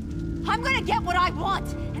 I'm gonna get what I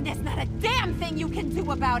want, and there's not a damn thing you can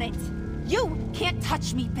do about it. You can't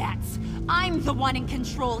touch me, Bats. I'm the one in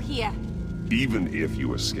control here. Even if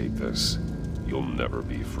you escape this, you'll never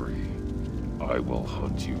be free. I will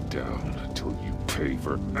hunt you down until you pay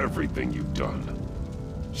for everything you've done.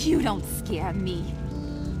 You don't scare me.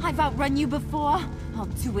 I've outrun you before. I'll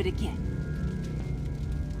do it again.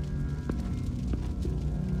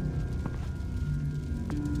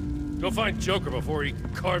 Go find Joker before he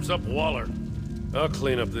carves up Waller. I'll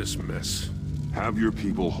clean up this mess. Have your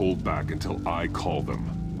people hold back until I call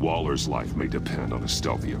them. Waller's life may depend on a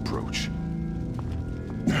stealthy approach.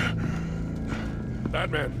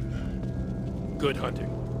 Batman, good hunting.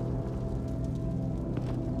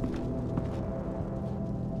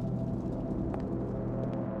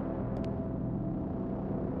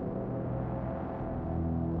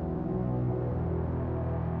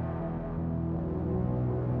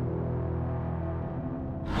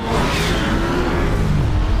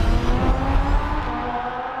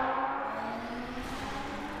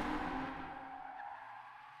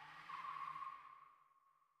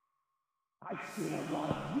 I've seen a lot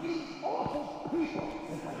of really awful people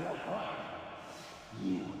since I left home.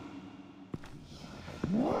 You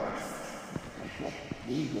worst.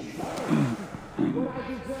 You deserve.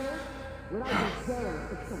 What I deserve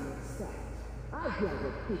is some respect. I've dealt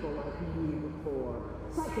with people like you before.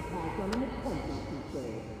 Psychopaths on an attention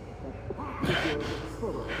crusade. The package is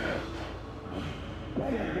full of them.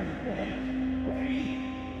 Better than them. They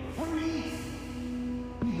freeze.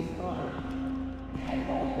 Even and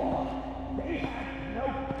all ball. They have no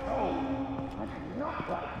code. But not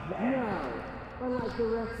like that. No. Unlike the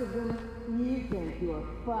rest of them, you think you're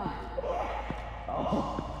fun.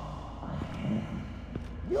 Oh.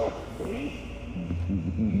 You'll see.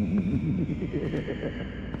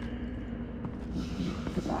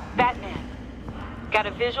 Batman. Got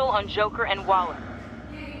a visual on Joker and Waller.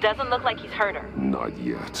 Doesn't look like he's hurt her. Not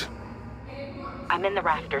yet. I'm in the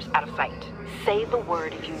rafters, out of sight. Say the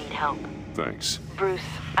word if you need help. Thanks. Bruce,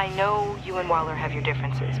 I know you and Waller have your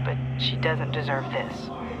differences, but she doesn't deserve this.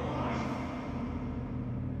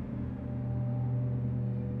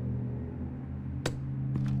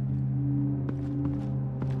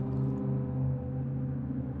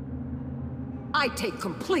 I take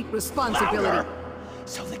complete responsibility. Louder,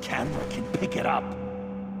 so the camera can pick it up.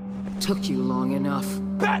 Took you long enough.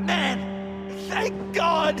 Batman! Thank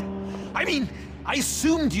God! I mean, I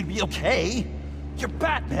assumed you'd be okay. You're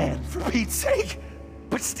Batman, for Pete's sake.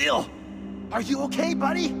 But still, are you okay,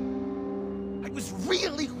 buddy? I was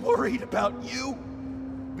really worried about you.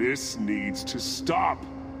 This needs to stop.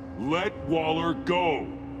 Let Waller go.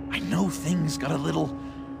 I know things got a little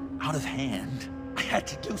out of hand. I had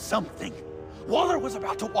to do something. Waller was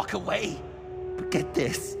about to walk away. But get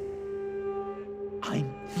this.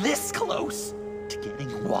 I'm this close to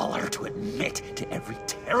getting Waller to admit to every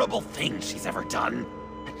terrible thing she's ever done.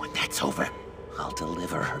 And when that's over, I'll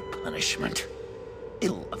deliver her punishment.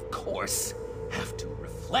 It'll, of course, have to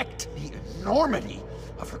reflect the enormity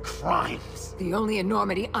of her crimes. The only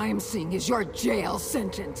enormity I'm seeing is your jail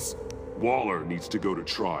sentence. Waller needs to go to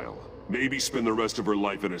trial. Maybe spend the rest of her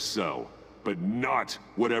life in a cell. But not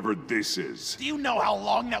whatever this is. Do you know how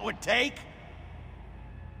long that would take?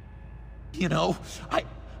 You know, I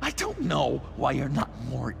don't know why you're not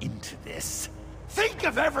more into this. Think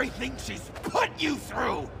of everything she's put you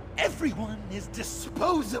through! Everyone is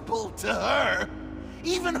disposable to her.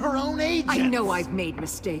 Even her own agents. I know I've made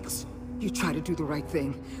mistakes. You try to do the right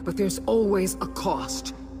thing, but there's always a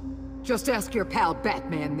cost. Just ask your pal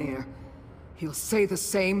Batman there. He'll say the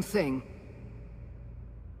same thing.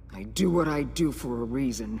 I do what I do for a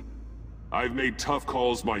reason. I've made tough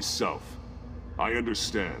calls myself. I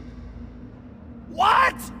understand.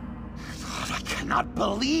 What? I cannot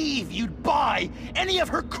believe you'd buy any of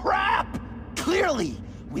her crap! Clearly,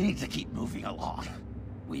 we need to keep moving along.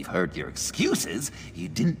 We've heard your excuses. You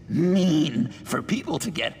didn't mean for people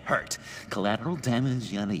to get hurt. Collateral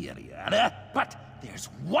damage, yada yada yada. But there's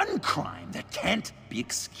one crime that can't be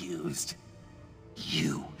excused.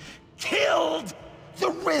 You killed the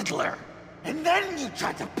Riddler! And then you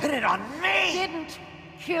tried to pin it on me! Didn't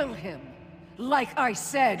kill him. Like I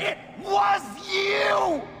said. It was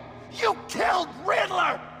you! You killed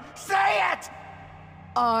Riddler! Say it!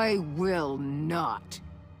 I will not.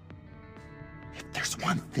 If there's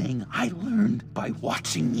one thing I learned by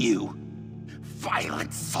watching you,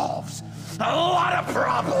 violence solves a lot of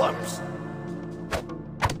problems!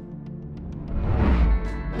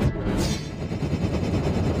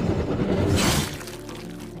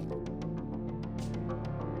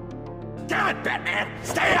 Damn it, Batman!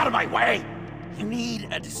 Stay out of my way! You need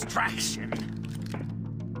a distraction.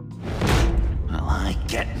 While I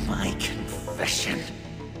get my confession.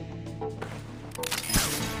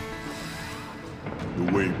 The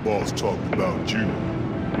way Boss talked about you,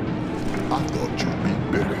 I thought you'd be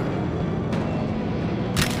better.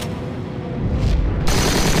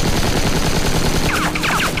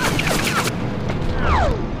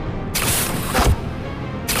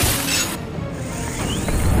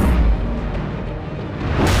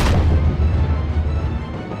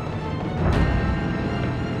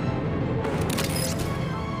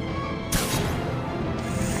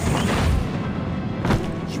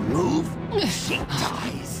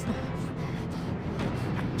 lies.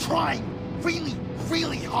 I'm trying really,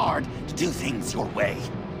 really hard to do things your way.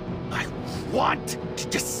 I want to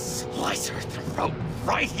just slice her throat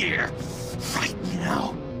right here, right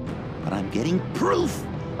now. But I'm getting proof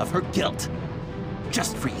of her guilt,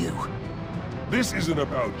 just for you. This isn't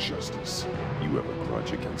about justice. You have a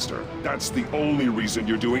grudge against her. That's the only reason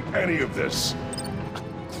you're doing any of this.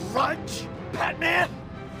 Grudge, Batman?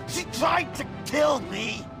 She tried to kill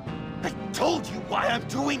me. I told you why I'm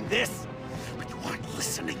doing this, but you weren't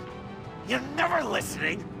listening. You're never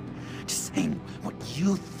listening. Just saying what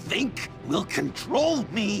you think will control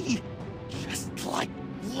me. Just like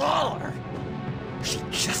Waller. She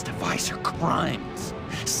justifies her crimes,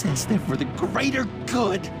 says they're for the greater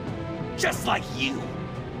good, just like you.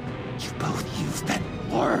 You both use that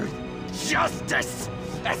word, justice,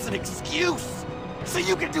 as an excuse, so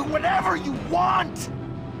you can do whatever you want.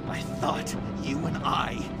 I thought you and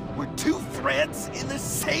I were two threads in the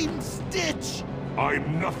same stitch.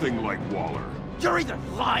 I'm nothing like Waller. You're either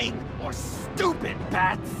lying or stupid,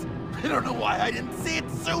 Bats. I don't know why I didn't see it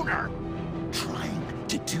sooner. Trying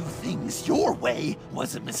to do things your way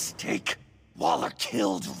was a mistake. Waller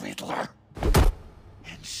killed Riddler.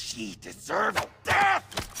 And she deserved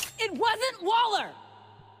death! It wasn't Waller!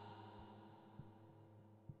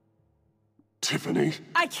 Tiffany?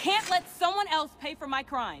 I can't let someone else pay for my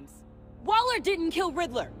crimes. Waller didn't kill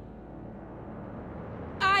Riddler.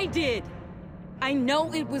 I did. I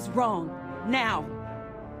know it was wrong. Now.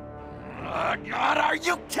 God, are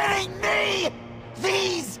you kidding me?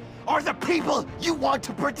 These are the people you want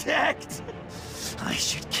to protect. I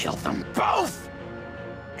should kill them both.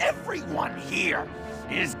 Everyone here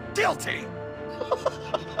is guilty.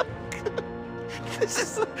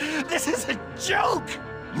 This is a joke.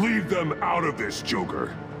 Leave them out of this,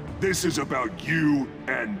 Joker. This is about you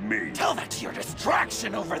and me. Tell that to your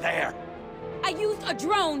distraction over there. I used a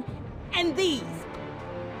drone and these.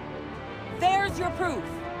 There's your proof.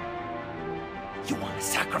 You want to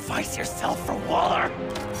sacrifice yourself for Waller?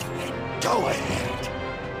 Then go ahead.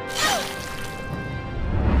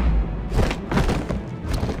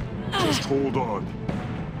 Just hold on.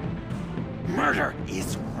 Murder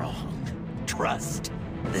is wrong. Trust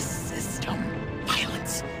the system.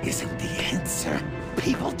 Violence isn't the answer.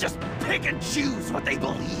 People just pick and choose what they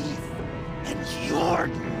believe. And you're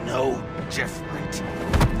no different.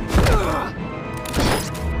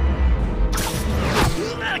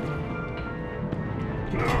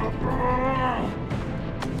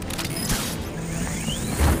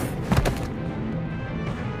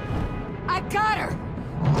 I got her!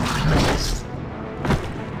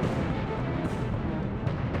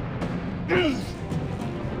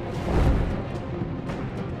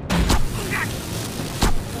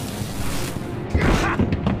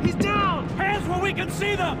 He's down! Hands where we can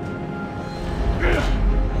see them!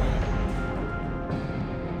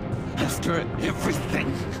 After everything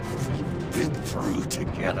we've been through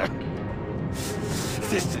together,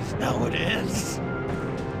 this is how it ends.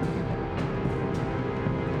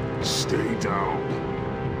 Stay down.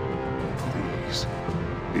 Please.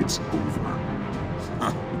 It's over.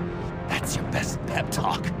 Huh. That's your best pep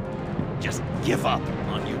talk. Just give up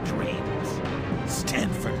on your dreams.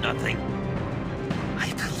 Stand for nothing.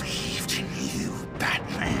 I believed in you,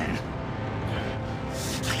 Batman.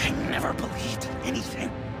 Like I never believed in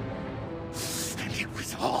anything. And it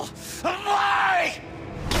was all a lie!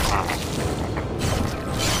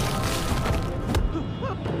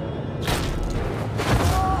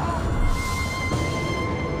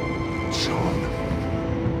 John.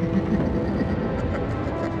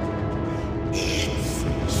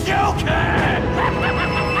 It's Joker!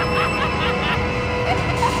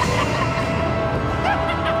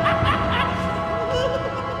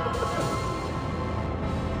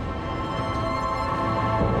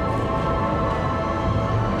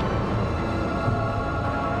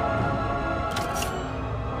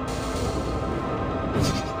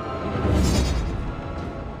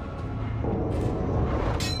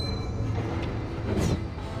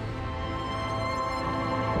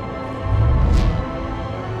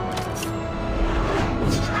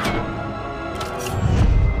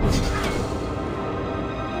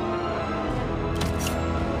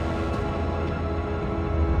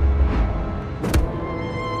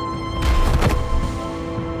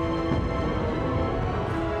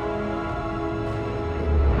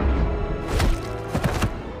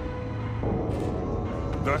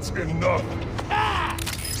 That's enough!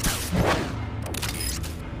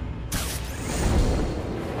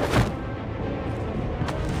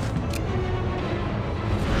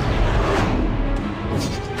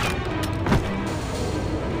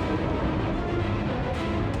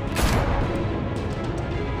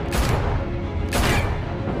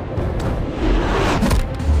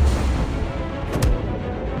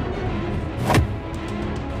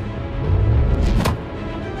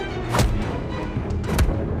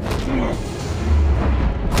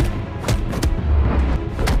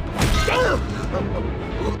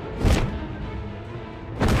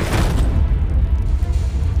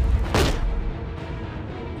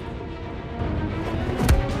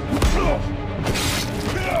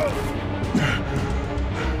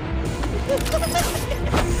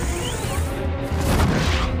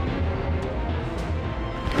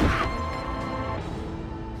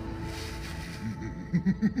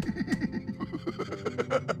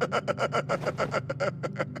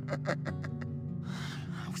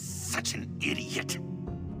 I was such an idiot.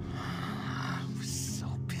 I was so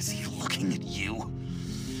busy looking at you,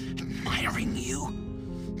 admiring you,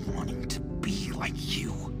 wanting to be like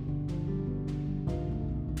you,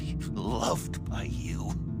 be loved by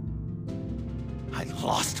you. I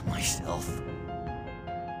lost myself.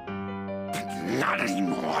 But not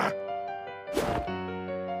anymore.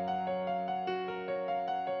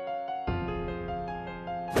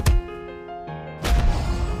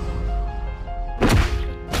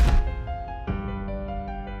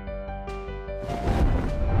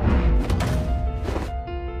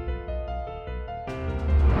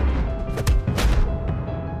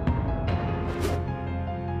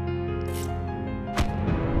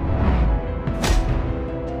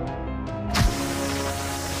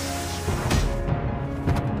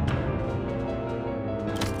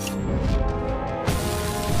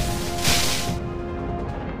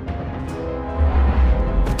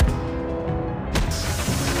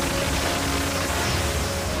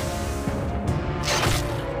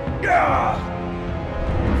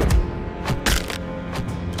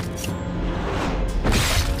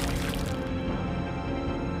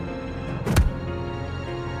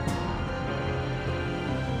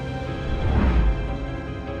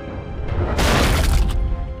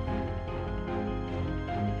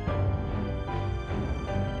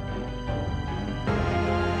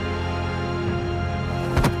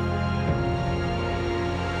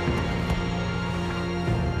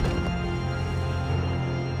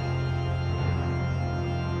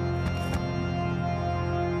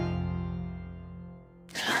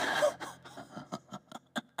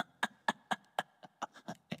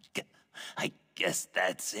 I guess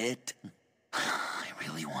that's it. I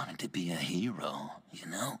really wanted to be a hero, you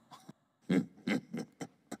know?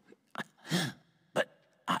 But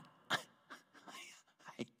I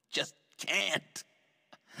just can't.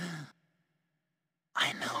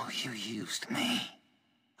 I know you used me.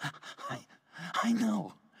 I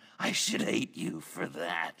know I should hate you for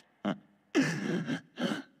that. But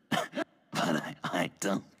I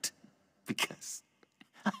don't, because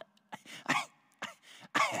I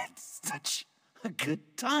had such a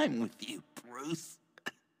good time with you, Bruce.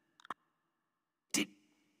 Did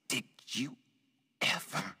you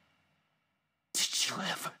ever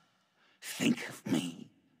think of me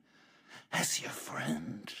as your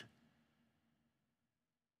friend?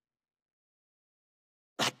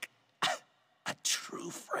 Like a true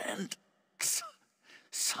friend?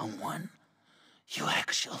 Someone you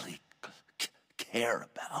actually care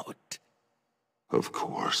about? Of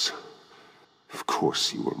course. Of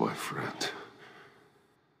course you were my friend.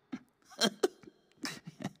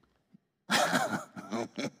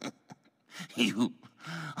 You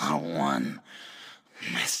are one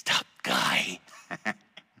messed up guy.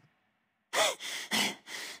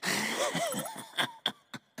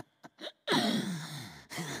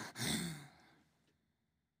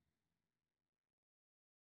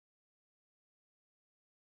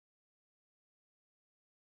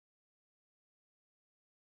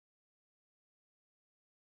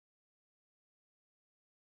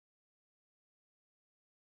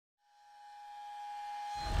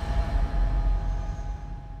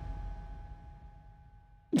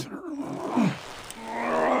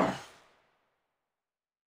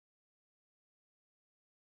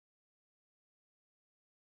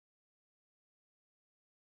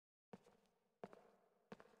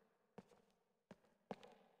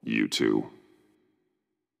 You two.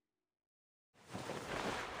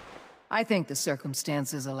 I think the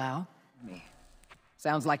circumstances allow.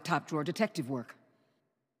 Sounds like top-drawer detective work.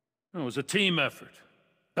 It was a team effort.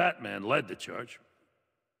 Batman led the charge.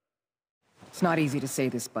 It's not easy to say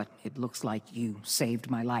this, but it looks like you saved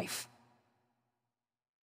my life.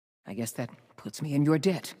 I guess that puts me in your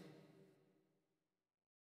debt.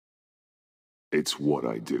 It's what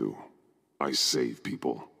I do. I save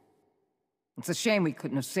people. It's a shame we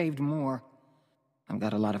couldn't have saved more. I've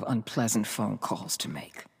got a lot of unpleasant phone calls to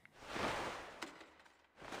make.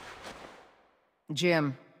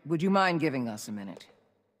 Jim, would you mind giving us a minute?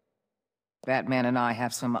 Batman and I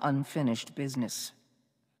have some unfinished business.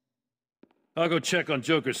 I'll go check on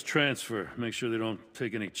Joker's transfer, make sure they don't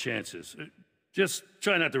take any chances. Just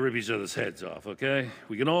try not to rip each other's heads off, okay?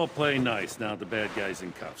 We can all play nice now that the bad guy's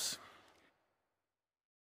in cuffs.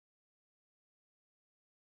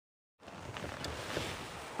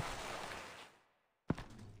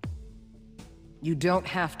 You don't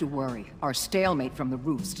have to worry. Our stalemate from the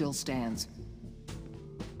roof still stands.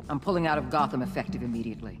 I'm pulling out of Gotham effective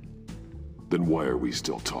immediately. Then why are we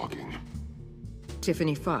still talking?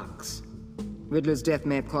 Tiffany Fox. Riddler's death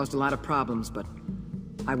may have caused a lot of problems, but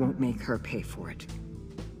I won't make her pay for it.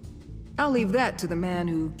 I'll leave that to the man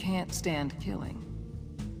who can't stand killing.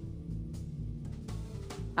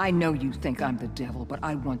 I know you think I'm the devil, but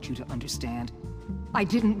I want you to understand. I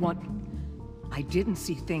didn't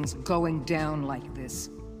see things going down like this.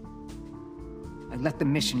 I let the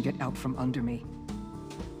mission get out from under me.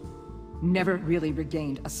 Never really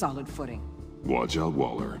regained a solid footing. Watch out,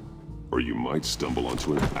 Waller, or you might stumble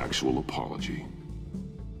onto an actual apology.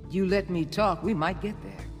 You let me talk, we might get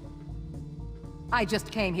there. I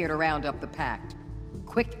just came here to round up the pact.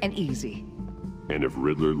 Quick and easy. And if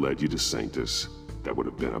Riddler led you to Sanctus, that would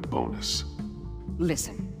have been a bonus.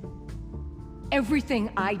 Listen.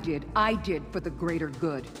 Everything I did for the greater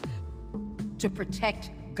good. To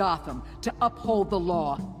protect Gotham, to uphold the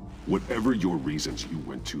law. Whatever your reasons, you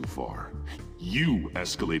went too far. You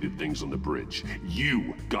escalated things on the bridge.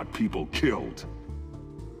 You got people killed.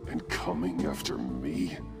 And coming after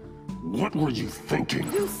me? What were you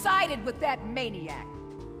thinking? You sided with that maniac.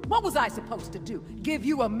 What was I supposed to do? Give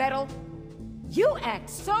you a medal? You act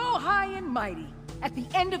so high and mighty. At the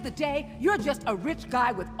end of the day, you're just a rich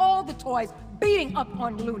guy with all the toys beating up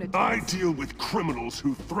on lunatics. I deal with criminals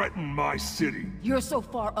who threaten my city. You're so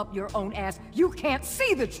far up your own ass, you can't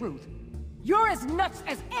see the truth. You're as nuts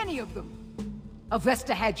as any of them.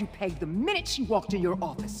 Avesta had you pegged the minute she walked in your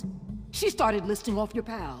office. She started listing off your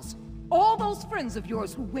pals. All those friends of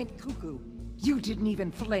yours who went cuckoo. You didn't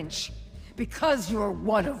even flinch. Because you're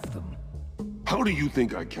one of them. How do you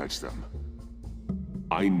think I catch them?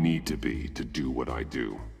 I need to be to do what I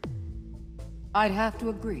do. I'd have to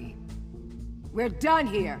agree. We're done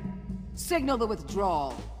here. Signal the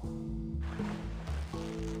withdrawal.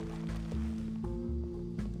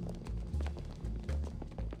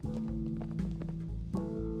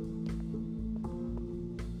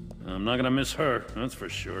 I'm not gonna miss her, that's for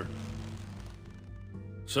sure.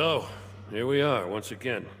 So, here we are once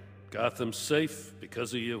again. Gotham's safe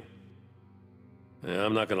because of you. Yeah,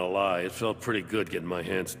 I'm not gonna lie, it felt pretty good getting my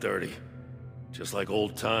hands dirty. Just like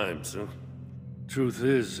old times, huh? Truth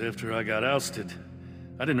is, after I got ousted,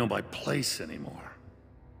 I didn't know my place anymore.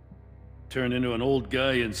 Turned into an old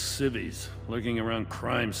guy in civvies, lurking around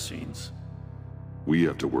crime scenes. We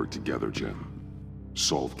have to work together, Jim.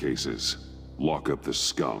 Solve cases. Lock up the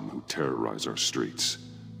scum who terrorize our streets.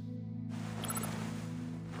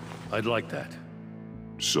 I'd like that.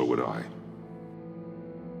 So would I.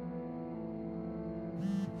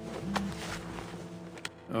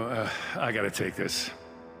 I gotta take this.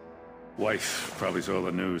 Wife probably saw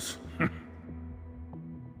the news.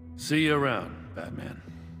 See you around, Batman.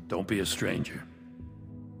 Don't be a stranger.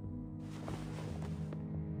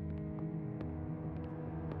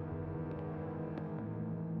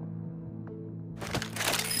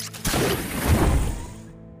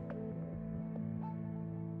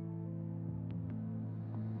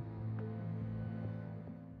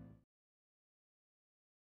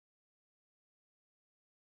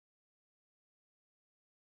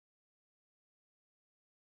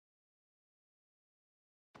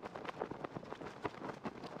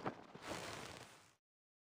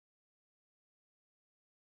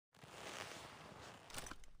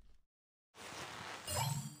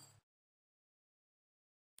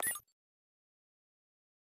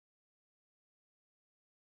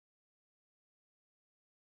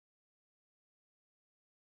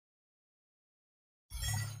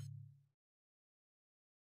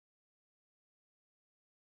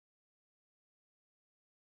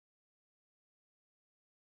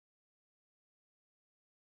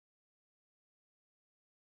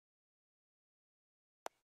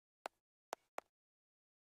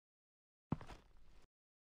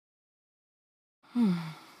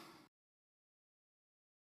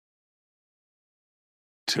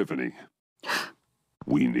 Tiffany,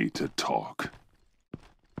 we need to talk.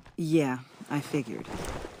 Yeah, I figured.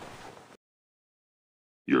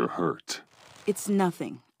 You're hurt. It's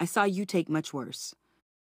nothing. I saw you take much worse.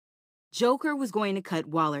 Joker was going to cut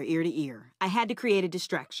Waller ear to ear. I had to create a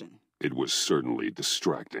distraction. It was certainly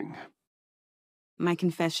distracting. My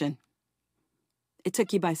confession. It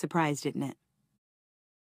took you by surprise, didn't it?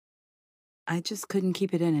 I just couldn't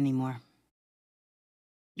keep it in anymore.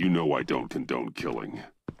 You know I don't condone killing.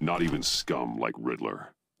 Not even scum like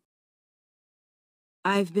Riddler.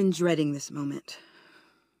 I've been dreading this moment.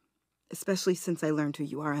 Especially since I learned who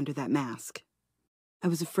you are under that mask. I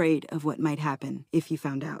was afraid of what might happen if you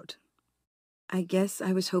found out. I guess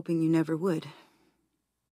I was hoping you never would.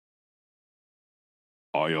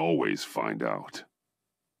 I always find out.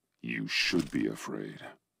 You should be afraid.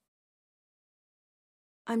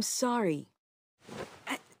 I'm sorry.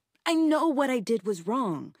 I know what I did was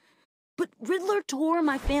wrong. But Riddler tore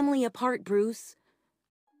my family apart, Bruce.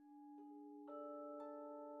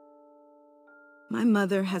 My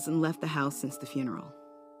mother hasn't left the house since the funeral.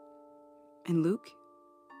 And Luke?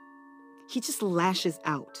 He just lashes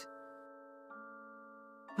out.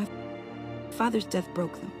 My father's death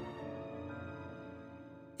broke them.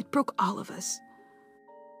 It broke all of us.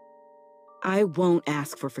 I won't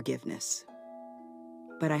ask for forgiveness.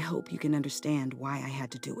 But I hope you can understand why I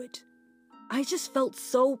had to do it. I just felt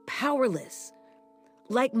so powerless.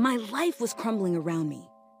 Like my life was crumbling around me.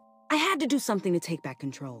 I had to do something to take back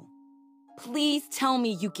control. Please tell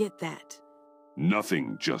me you get that.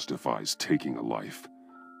 Nothing justifies taking a life.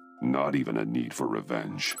 Not even a need for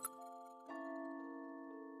revenge.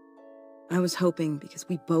 I was hoping because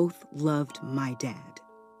we both loved my dad,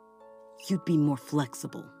 you'd be more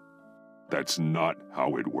flexible. That's not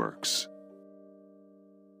how it works.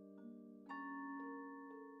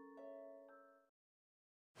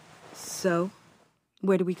 So,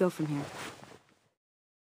 where do we go from here?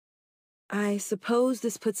 I suppose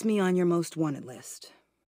this puts me on your most wanted list,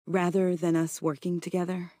 rather than us working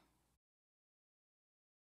together.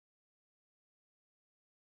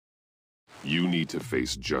 You need to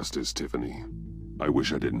face justice, Tiffany. I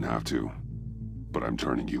wish I didn't have to, but I'm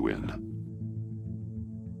turning you in.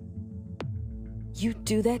 You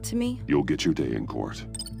do that to me? You'll get your day in court.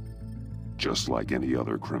 Just like any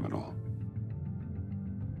other criminal.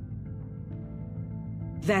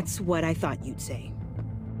 That's what I thought you'd say.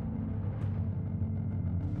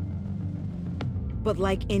 But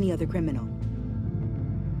like any other criminal,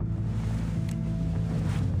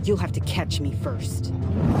 you'll have to catch me first.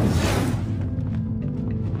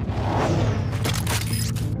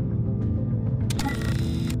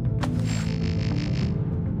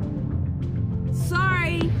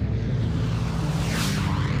 Sorry!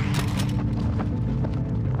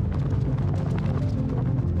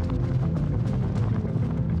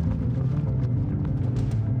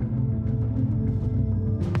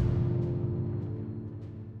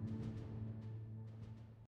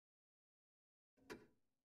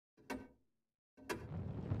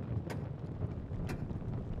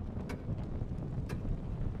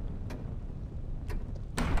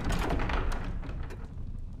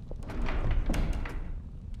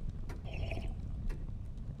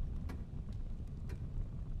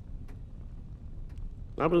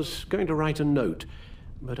 I was going to write a note,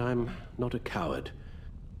 but I'm not a coward.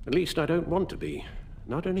 At least I don't want to be.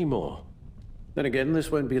 Not anymore. Then again,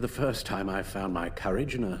 this won't be the first time I've found my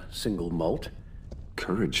courage in a single malt.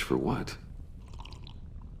 Courage for what?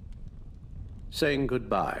 Saying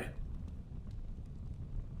goodbye.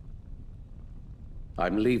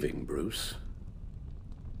 I'm leaving, Bruce.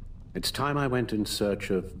 It's time I went in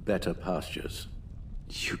search of better pastures.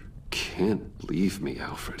 You can't leave me,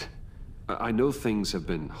 Alfred. I know things have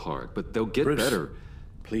been hard, but they'll get Bruce, better.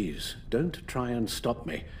 Please, don't try and stop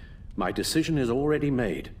me. My decision is already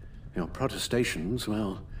made. Your protestations,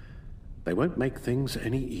 well, they won't make things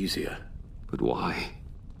any easier. But why?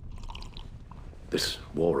 This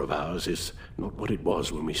war of ours is not what it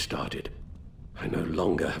was when we started. I no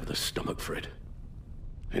longer have the stomach for it.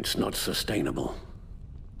 It's not sustainable.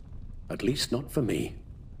 At least not for me.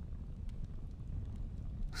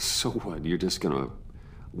 So what? You're just gonna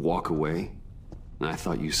walk away? I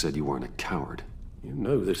thought you said you weren't a coward. You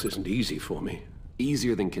know this isn't easy for me.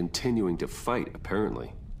 Easier than continuing to fight,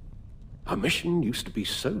 apparently. Our mission used to be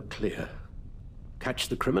so clear. Catch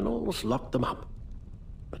the criminals, lock them up.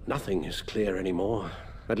 But nothing is clear anymore.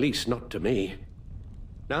 At least not to me.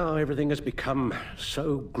 Now everything has become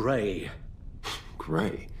so gray.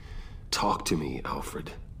 Gray? Talk to me,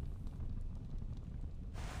 Alfred.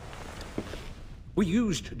 We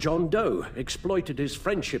used John Doe, exploited his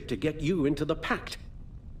friendship to get you into the pact.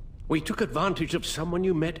 We took advantage of someone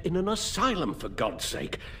you met in an asylum, for God's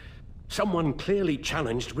sake. Someone clearly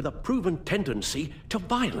challenged with a proven tendency to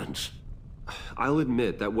violence. I'll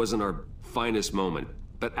admit that wasn't our finest moment,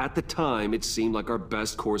 but at the time it seemed like our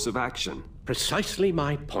best course of action. Precisely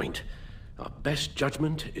my point. Our best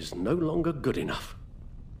judgment is no longer good enough.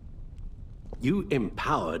 You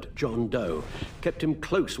empowered John Doe, kept him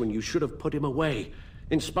close when you should have put him away,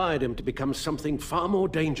 inspired him to become something far more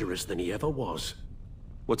dangerous than he ever was.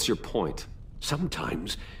 What's your point?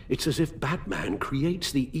 Sometimes it's as if Batman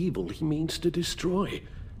creates the evil he means to destroy.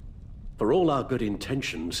 For all our good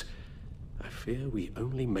intentions, I fear we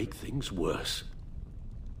only make things worse.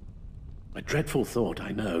 A dreadful thought,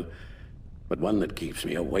 I know, but one that keeps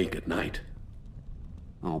me awake at night.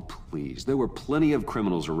 Oh, please. There were plenty of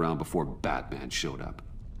criminals around before Batman showed up.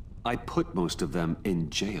 I put most of them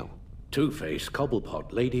in jail. Two-Face,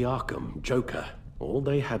 Cobblepot, Lady Arkham, Joker, all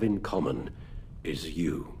they have in common is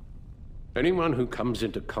you. Anyone who comes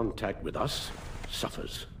into contact with us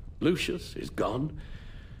suffers. Lucius is gone.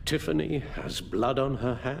 Tiffany has blood on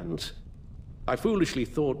her hands. I foolishly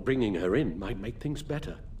thought bringing her in might make things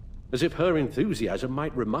better, as if her enthusiasm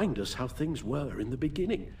might remind us how things were in the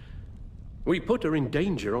beginning. We put her in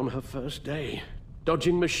danger on her first day,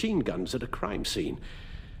 dodging machine guns at a crime scene.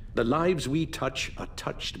 The lives we touch are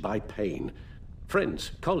touched by pain.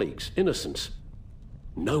 Friends, colleagues, innocents.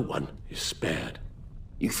 No one is spared.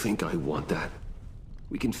 You think I want that?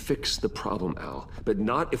 We can fix the problem, Al, but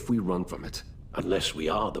not if we run from it. Unless we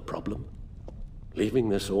are the problem. Leaving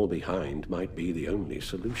this all behind might be the only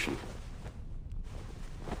solution.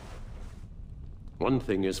 One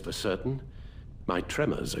thing is for certain, my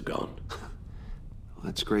tremors are gone. Well,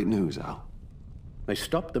 that's great news, Al. They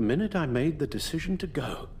stopped the minute I made the decision to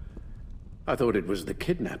go. I thought it was the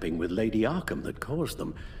kidnapping with Lady Arkham that caused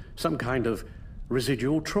them, some kind of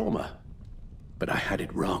residual trauma. But I had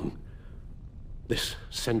it wrong. This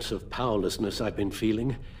sense of powerlessness I've been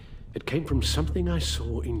feeling, it came from something I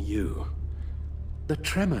saw in you. The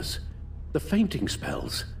tremors, the fainting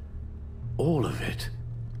spells, all of it.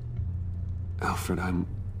 Alfred, I'm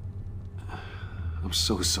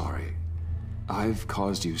so sorry. I've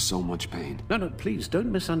caused you so much pain. No, please,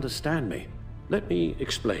 don't misunderstand me. Let me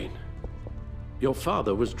explain. Your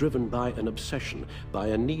father was driven by an obsession, by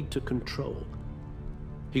a need to control.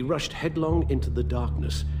 He rushed headlong into the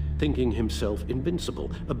darkness, thinking himself invincible,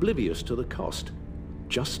 oblivious to the cost.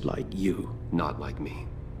 Just like you. Not like me.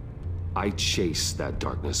 I chased that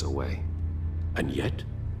darkness away. And yet,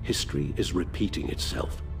 history is repeating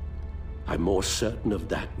itself. I'm more certain of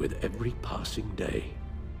that with every passing day.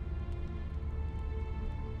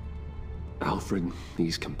 Alfred,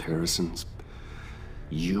 these comparisons...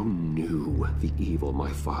 You knew the evil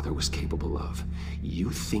my father was capable of. You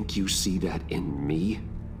think you see that in me?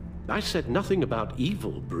 I said nothing about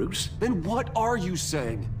evil, Bruce. Then what are you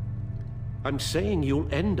saying? I'm saying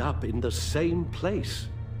you'll end up in the same place.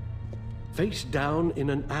 Face down in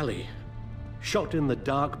an alley. Shot in the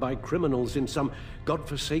dark by criminals in some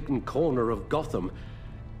godforsaken corner of Gotham.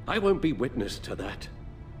 I won't be witness to that.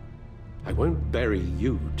 I won't bury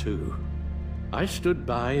you, too. I stood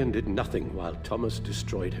by and did nothing while Thomas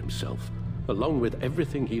destroyed himself, along with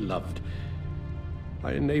everything he loved.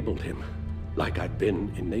 I enabled him, like I'd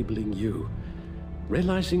been enabling you.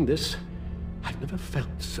 Realizing this, I've never felt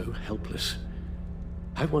so helpless.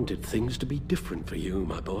 I wanted things to be different for you,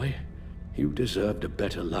 my boy. You deserved a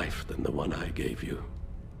better life than the one I gave you.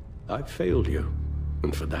 I failed you,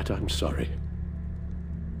 and for that I'm sorry.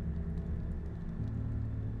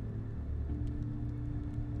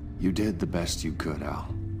 You did the best you could, Al.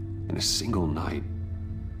 In a single night,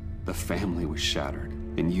 the family was shattered,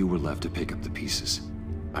 and you were left to pick up the pieces.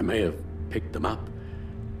 I may have picked them up,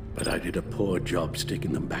 but I did a poor job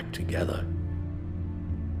sticking them back together.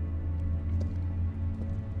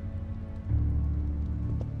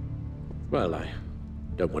 Well, I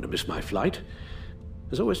don't want to miss my flight.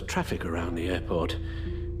 There's always traffic around the airport.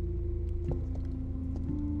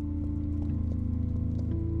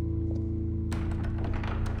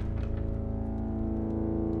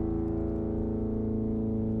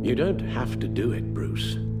 You don't have to do it,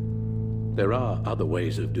 Bruce. There are other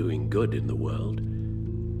ways of doing good in the world.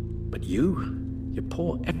 But you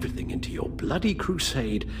pour everything into your bloody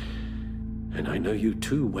crusade, and I know you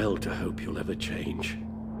too well to hope you'll ever change.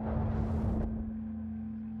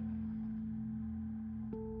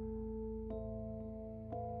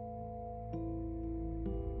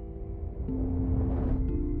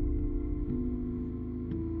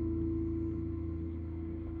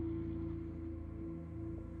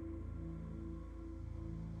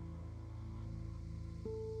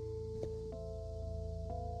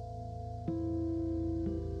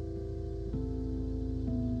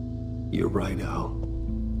 You're right, Al.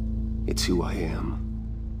 It's who I am.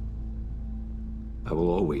 I will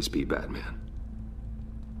always be Batman.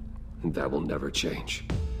 And that will never change.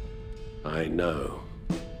 I know.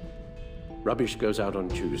 Rubbish goes out on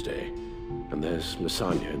Tuesday, and there's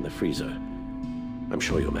lasagna in the freezer. I'm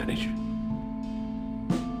sure you'll manage.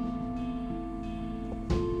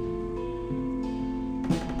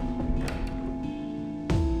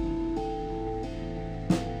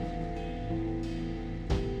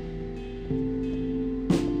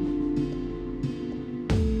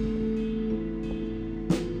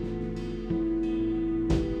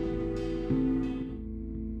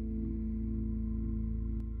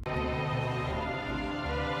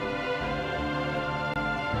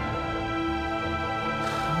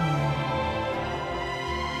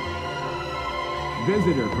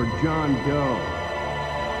 visitor for John Doe.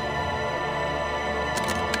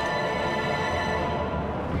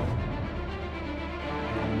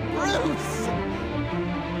 Bruce!